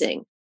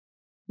amazing.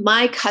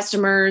 My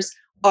customers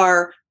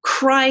are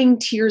crying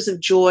tears of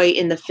joy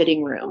in the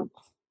fitting room.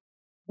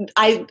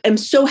 I am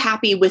so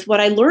happy with what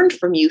I learned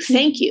from you.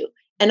 Thank you.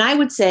 And I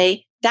would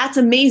say, that's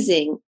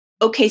amazing.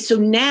 Okay, so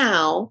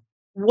now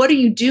what are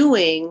you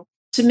doing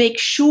to make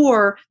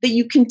sure that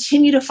you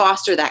continue to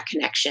foster that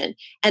connection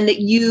and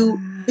that you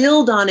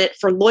build on it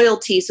for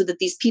loyalty, so that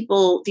these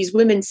people, these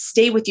women,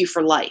 stay with you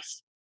for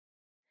life?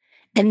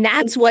 And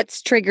that's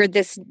what's triggered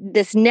this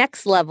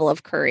next level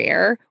of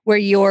career where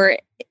you're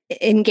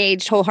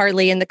engaged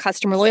wholeheartedly in the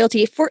customer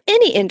loyalty for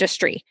any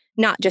industry,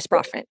 not just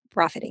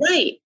profiting.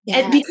 Right.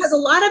 Yes. And because a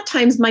lot of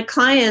times my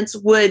clients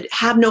would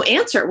have no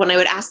answer when I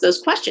would ask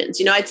those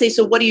questions. I'd say,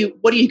 so what are you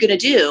going to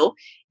do?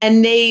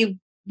 And they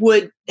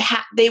would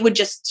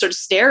just sort of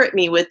stare at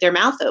me with their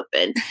mouth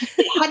open.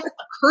 It hadn't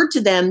occurred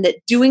to them that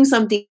doing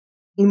something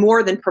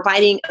more than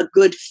providing a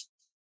good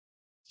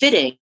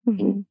fitting,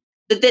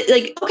 that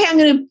like, okay, I'm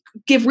going to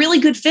give really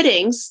good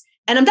fittings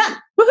and I'm done.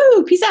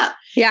 Woohoo, peace out.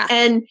 Yeah.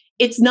 And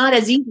it's not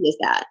as easy as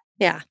that.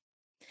 Yeah.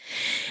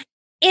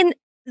 And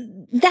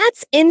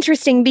that's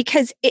interesting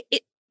because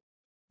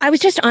I was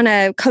just on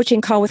a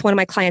coaching call with one of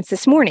my clients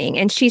this morning,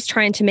 and she's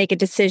trying to make a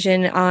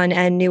decision on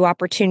a new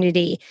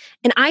opportunity.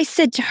 And I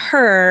said to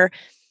her,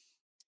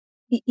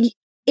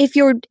 if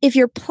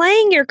you're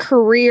playing your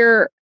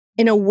career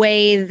in a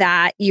way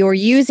that you're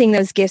using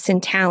those gifts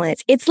and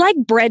talents, it's like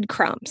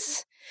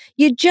breadcrumbs.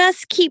 You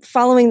just keep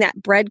following that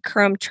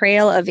breadcrumb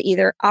trail of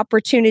either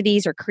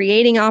opportunities or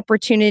creating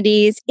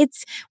opportunities.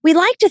 We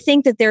like to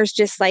think that there's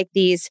just like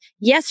these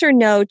yes or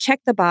no,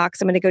 check the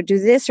box, I'm going to go do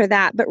this or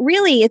that. But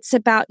really, it's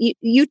about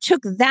you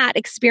took that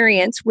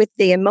experience with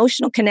the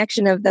emotional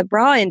connection of the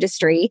bra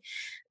industry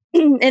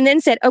and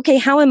then said, okay,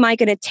 how am I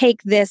going to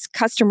take this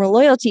customer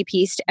loyalty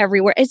piece to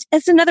everywhere?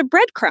 It's another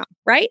breadcrumb,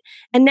 right?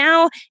 And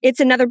now it's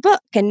another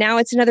book, and now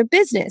it's another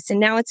business, and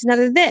now it's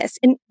another this.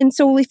 And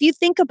so if you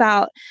think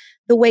about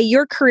the way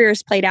your career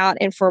has played out,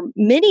 and for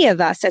many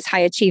of us as high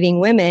achieving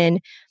women,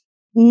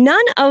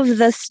 none of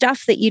the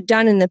stuff that you've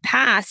done in the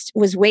past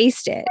was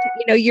wasted.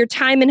 Your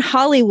time in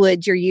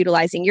Hollywood, you're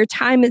utilizing your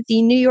time at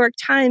the New York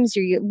Times,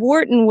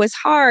 Wharton was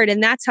hard,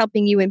 and that's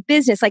helping you in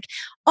business. Like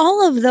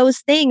all of those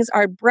things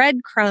are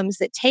breadcrumbs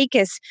that take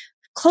us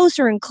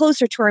closer and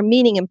closer to our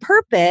meaning and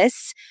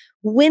purpose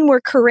when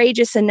we're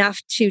courageous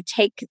enough to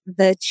take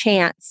the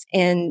chance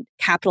and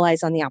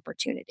capitalize on the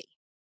opportunity.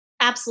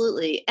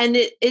 Absolutely. And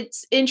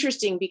it's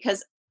interesting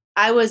because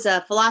I was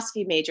a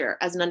philosophy major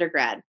as an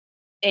undergrad.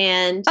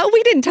 And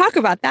we didn't talk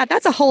about that.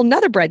 That's a whole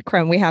nother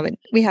breadcrumb we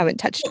haven't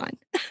touched on.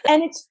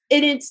 And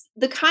it's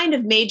the kind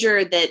of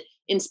major that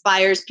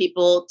inspires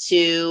people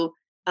to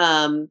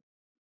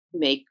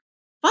make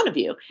fun of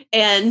you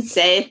and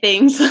say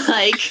things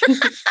like,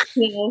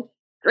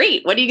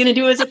 great, what are you going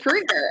to do as a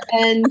career?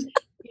 And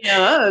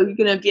you're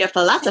going to be a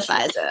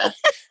philosophizer.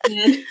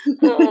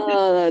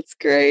 Oh, that's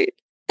great.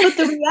 But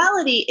the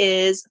reality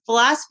is,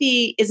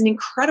 philosophy is an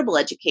incredible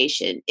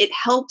education. It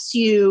helps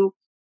you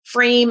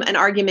frame an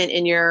argument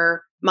in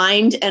your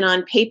mind and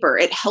on paper.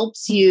 It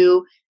helps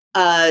you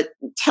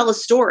tell a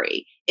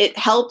story. It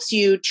helps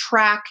you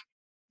track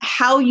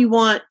how you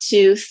want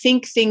to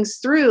think things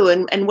through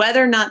and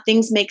whether or not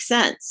things make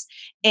sense.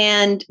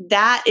 And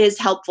that is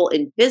helpful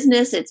in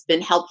business. It's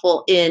been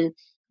helpful in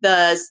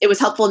it was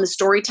helpful in the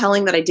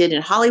storytelling that I did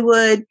in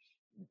Hollywood.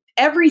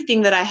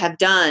 Everything that I have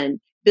done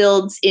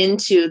builds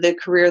into the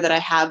career that I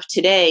have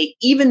today,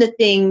 even the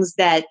things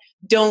that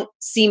don't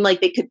seem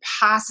like they could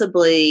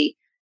possibly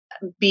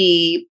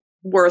be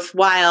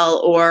worthwhile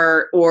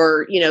or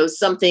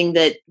something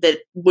that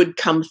would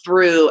come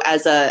through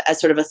as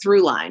sort of a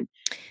through line.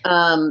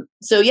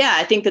 So yeah,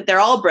 I think that they're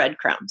all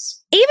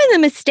breadcrumbs. Even the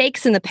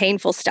mistakes and the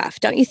painful stuff,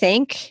 don't you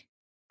think?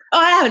 Oh,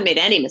 I haven't made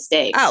any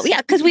mistakes. Oh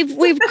yeah, because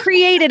we've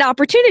created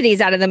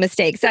opportunities out of the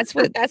mistakes. That's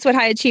what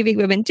high achieving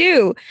women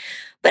do.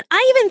 But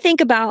I even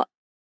think about,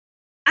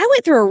 I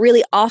went through a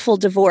really awful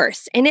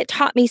divorce and it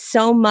taught me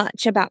so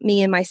much about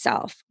me and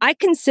myself. I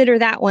consider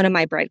that one of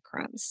my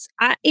breadcrumbs.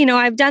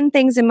 I've done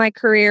things in my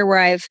career where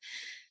I've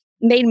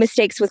made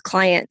mistakes with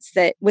clients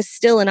that was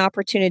still an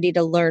opportunity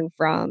to learn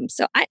from.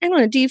 So I don't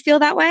know, do you feel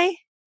that way?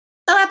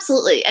 Oh,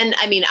 absolutely. And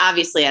I mean,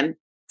 obviously I'm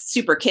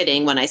super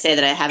kidding when I say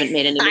that I haven't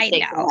made any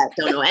mistakes. I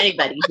don't know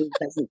anybody who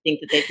doesn't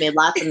think that they've made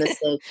lots of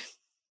mistakes.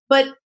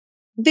 But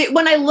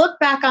when I look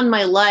back on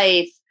my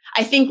life,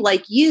 I think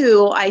like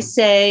you, I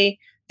say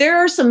there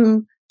are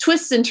some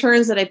twists and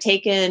turns that I've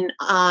taken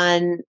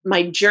on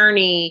my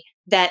journey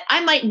that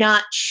I might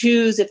not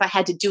choose if I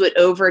had to do it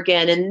over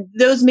again. And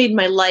those made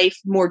my life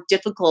more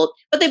difficult,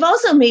 but they've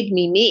also made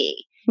me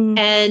me. Mm.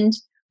 And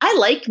I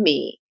like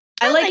me.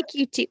 I like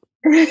you too.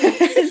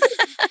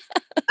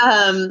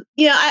 I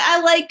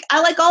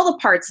like all the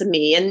parts of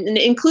me and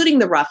including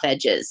the rough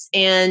edges.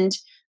 And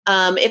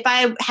if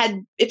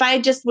I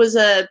just was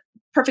a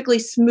perfectly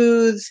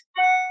smooth,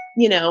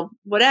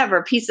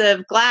 whatever piece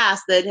of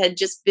glass that had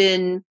just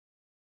been,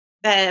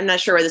 I'm not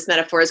sure where this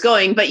metaphor is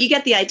going, but you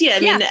get the idea. I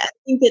mean, I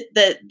think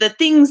that the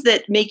things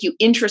that make you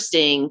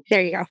interesting.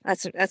 There you go.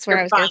 That's where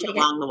I was going to take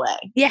along the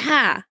way.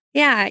 Yeah.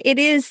 Yeah. It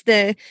is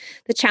the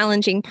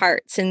challenging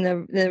parts and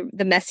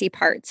the messy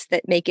parts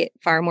that make it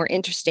far more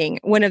interesting.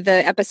 One of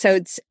the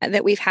episodes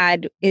that we've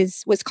had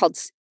was called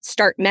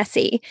Start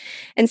Messy.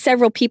 And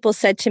several people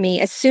said to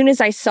me, as soon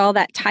as I saw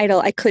that title,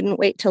 I couldn't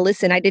wait to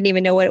listen. I didn't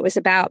even know what it was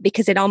about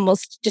because it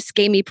almost just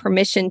gave me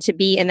permission to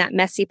be in that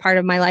messy part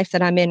of my life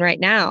that I'm in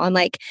right now. I'm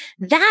like,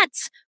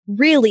 that's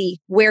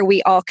really where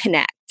we all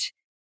connect.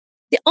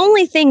 The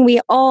only thing we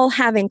all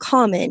have in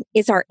common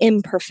is our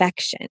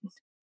imperfection.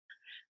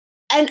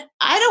 And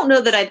I don't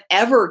know that I've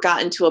ever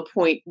gotten to a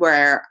point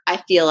where I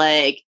feel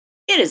like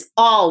it is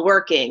all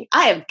working.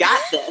 I have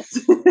got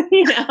this.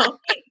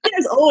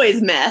 There's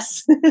always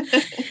mess.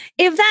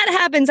 If that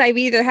happens, I've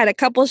either had a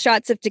couple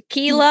shots of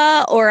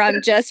tequila or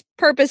I'm just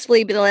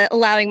purposefully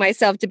allowing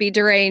myself to be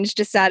deranged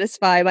to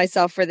satisfy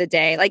myself for the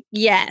day. Like,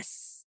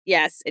 yes,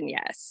 and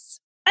yes.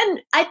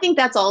 And I think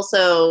that's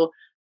also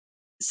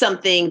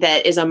something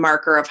that is a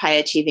marker of high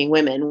achieving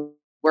women.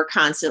 We're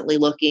constantly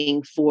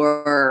looking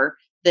for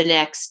the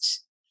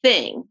next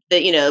thing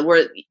that,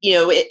 we're,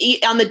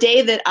 on the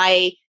day that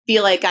I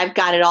feel like I've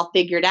got it all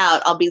figured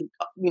out, I'll be,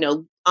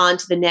 on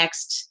to the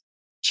next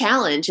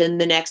challenge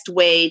and the next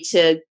way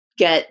to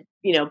get,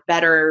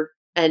 better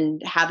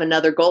and have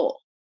another goal.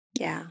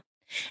 Yeah.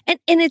 And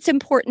it's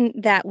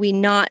important that we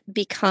not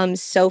become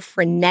so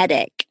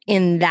frenetic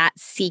in that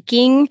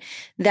seeking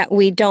that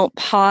we don't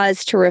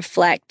pause to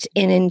reflect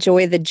and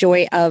enjoy the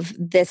joy of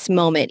this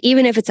moment,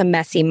 even if it's a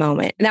messy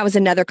moment. And that was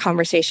another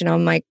conversation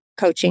on my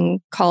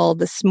coaching call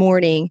this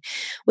morning,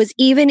 was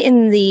even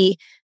in the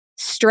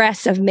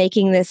stress of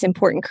making this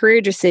important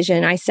career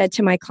decision, I said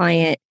to my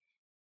client,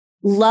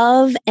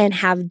 love and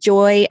have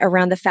joy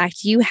around the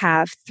fact you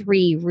have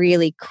 3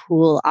 really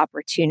cool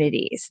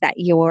opportunities that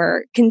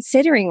you're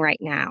considering right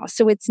now.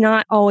 So it's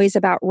not always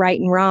about right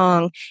and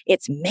wrong.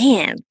 It's,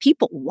 man,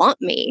 people want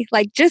me.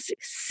 Like, just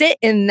sit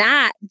in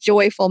that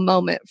joyful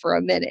moment for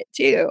a minute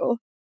too.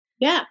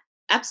 Yeah,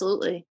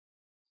 absolutely.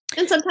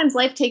 And sometimes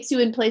life takes you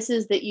in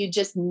places that you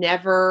just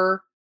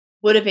never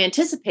would have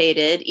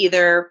anticipated,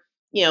 either,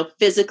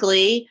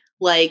 physically,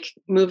 like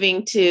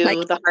moving to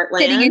the heartland.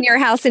 Sitting in your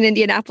house in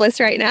Indianapolis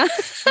right now.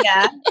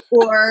 Yeah.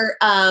 Or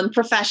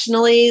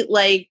professionally,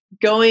 like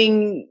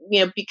going,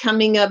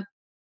 becoming a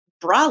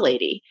bra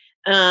lady.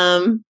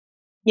 I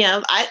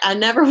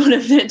never would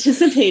have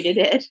anticipated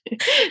it.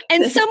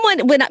 And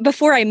someone,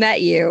 before I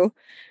met you,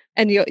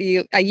 and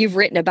you've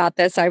written about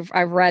this, I've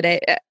read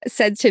it,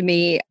 said to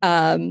me,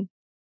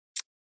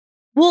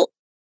 well,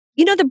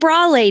 the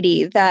bra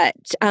lady that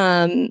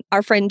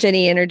our friend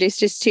Jenny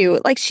introduced us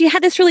to, like, she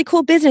had this really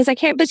cool business.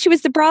 But she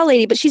was the bra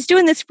lady, but she's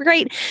doing this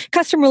great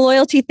customer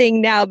loyalty thing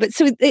now. But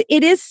so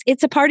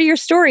it's a part of your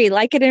story,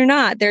 like it or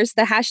not. There's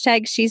the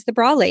hashtag she's the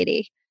bra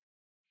lady.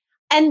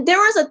 And there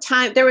was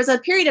a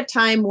period of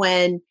time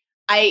when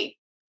I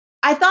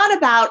thought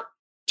about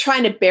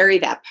trying to bury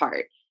that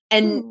part.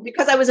 And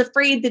because I was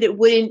afraid that it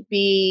wouldn't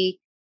be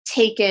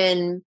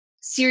taken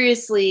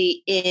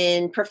seriously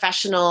in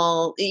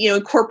professional, in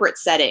corporate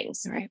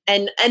settings. Right.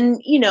 And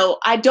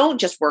I don't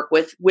just work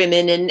with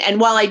women.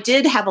 And while I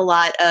did have a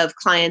lot of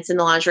clients in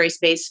the lingerie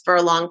space for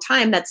a long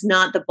time, that's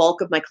not the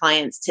bulk of my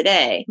clients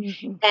today.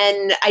 Mm-hmm.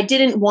 And I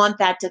didn't want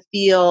that to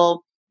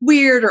feel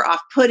weird or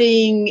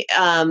off-putting.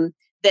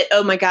 that,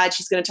 oh my God,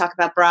 she's going to talk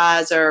about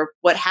bras or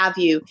what have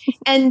you.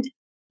 And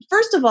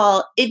first of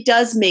all, it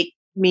does make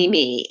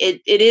me.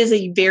 It is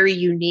a very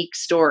unique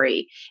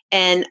story,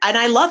 and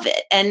I love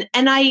it. And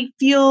I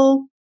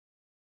feel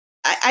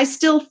I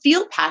still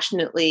feel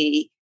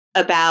passionately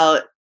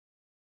about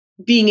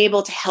being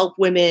able to help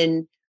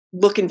women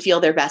look and feel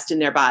their best in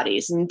their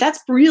bodies, and that's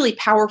really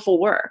powerful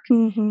work.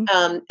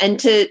 Mm-hmm. And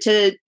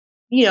to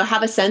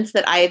have a sense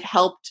that I've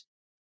helped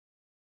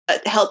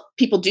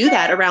people do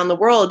that around the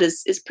world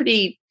is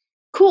pretty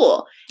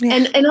cool.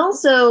 Yeah. And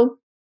also,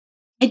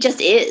 it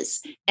just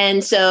is.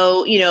 And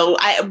so,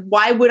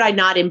 why would I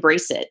not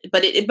embrace it?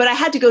 But I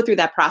had to go through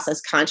that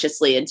process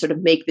consciously and sort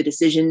of make the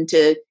decision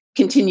to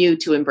continue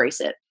to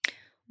embrace it.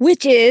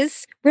 Which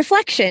is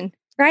reflection,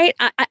 right?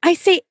 I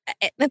say,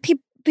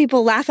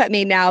 people laugh at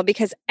me now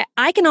because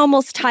I can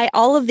almost tie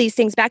all of these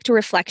things back to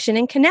reflection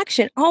and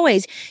connection.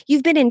 Always.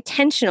 You've been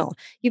intentional.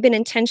 You've been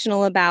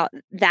intentional about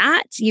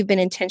that. You've been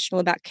intentional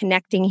about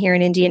connecting here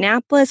in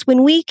Indianapolis.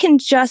 When we can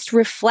just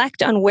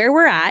reflect on where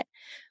we're at,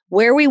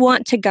 where we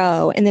want to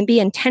go, and then be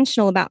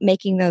intentional about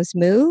making those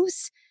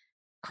moves,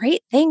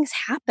 great things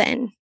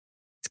happen.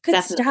 It's good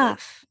Definitely.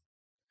 stuff.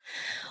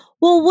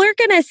 Well, we're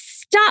going to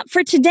stop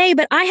for today,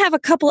 but I have a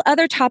couple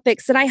other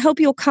topics that I hope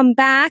you'll come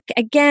back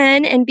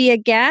again and be a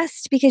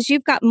guest, because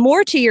you've got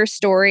more to your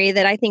story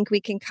that I think we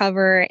can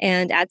cover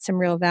and add some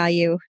real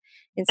value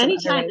in some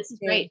Anytime. other ways. This is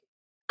great.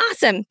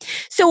 Awesome.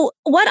 So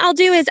what I'll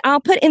do is I'll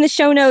put in the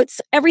show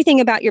notes everything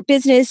about your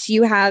business.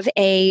 You have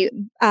a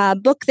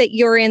book that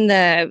you're in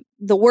the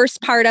worst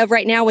part of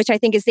right now, which I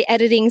think is the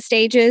editing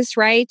stages,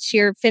 right?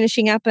 You're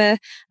finishing up a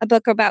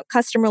book about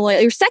customer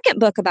loyalty, your second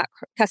book about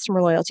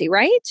customer loyalty,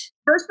 right?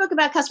 First book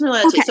about customer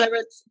loyalty. Okay. So I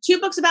wrote 2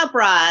 books about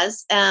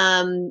bras.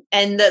 And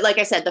like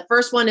I said, the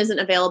first one isn't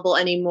available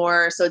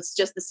anymore. So it's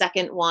just the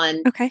second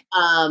one. Okay.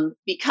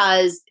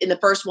 Because in the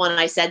first one,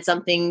 I said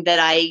something that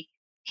I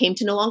came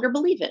to no longer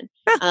believe in.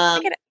 I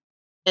get it.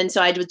 And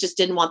so I just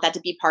didn't want that to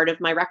be part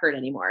of my record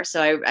anymore.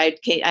 So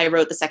I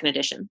wrote the second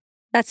edition.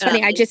 That's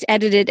funny. I just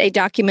edited a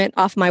document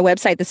off my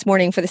website this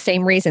morning for the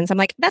same reasons. I'm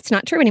like, that's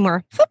not true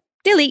anymore.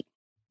 Delete.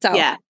 So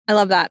yeah. I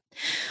love that.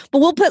 But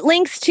we'll put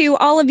links to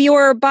all of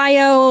your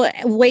bio,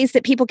 ways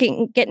that people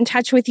can get in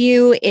touch with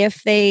you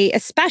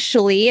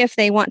especially if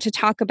they want to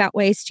talk about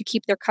ways to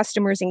keep their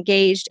customers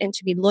engaged and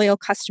to be loyal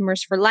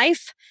customers for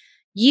life.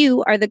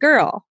 You are the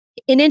girl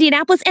in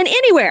Indianapolis and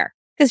anywhere,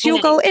 because you'll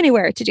go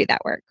anywhere to do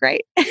that work,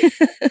 right?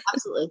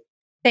 Absolutely.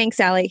 Thanks,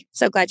 Allie.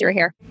 So glad you're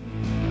here.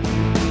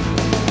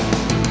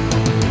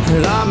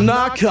 And I'm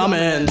not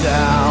coming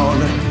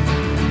down.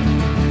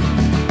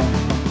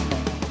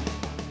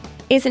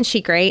 Isn't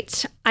she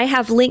great? I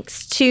have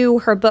links to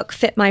her book,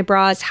 Fit My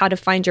Bras, How to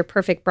Find Your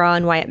Perfect Bra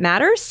and Why It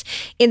Matters,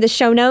 in the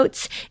show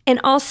notes, and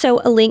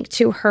also a link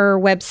to her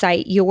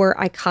website, Your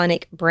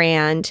Iconic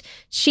Brand.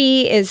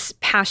 She is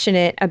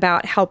passionate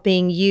about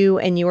helping you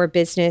and your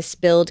business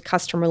build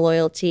customer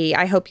loyalty.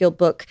 I hope you'll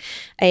book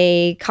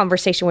a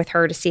conversation with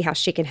her to see how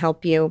she can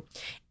help you.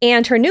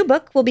 And her new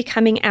book will be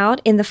coming out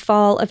in the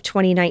fall of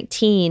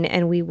 2019,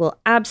 and we will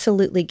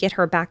absolutely get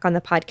her back on the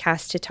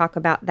podcast to talk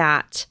about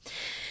that.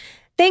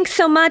 Thanks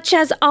so much.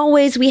 As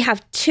always, we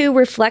have 2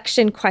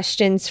 reflection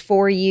questions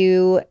for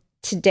you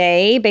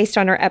today based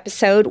on our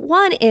episode.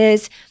 One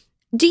is,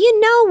 do you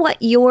know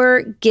what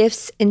your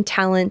gifts and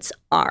talents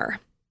are?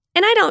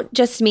 And I don't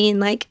just mean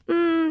like,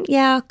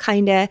 yeah,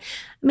 kind of.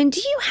 I mean, do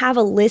you have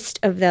a list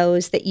of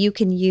those that you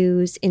can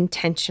use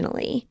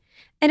intentionally?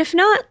 And if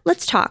not,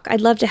 let's talk.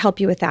 I'd love to help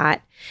you with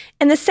that.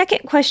 And the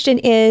second question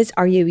is,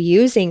 are you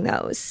using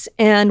those?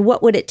 And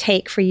what would it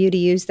take for you to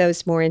use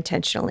those more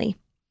intentionally?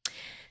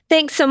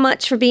 Thanks so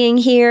much for being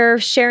here,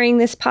 sharing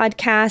this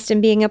podcast,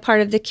 and being a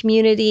part of the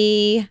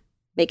community.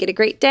 Make it a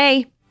great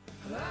day.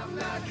 I'm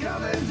not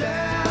coming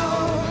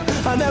down.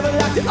 I never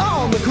left it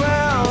on the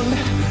ground.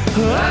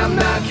 I'm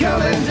not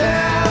coming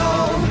down.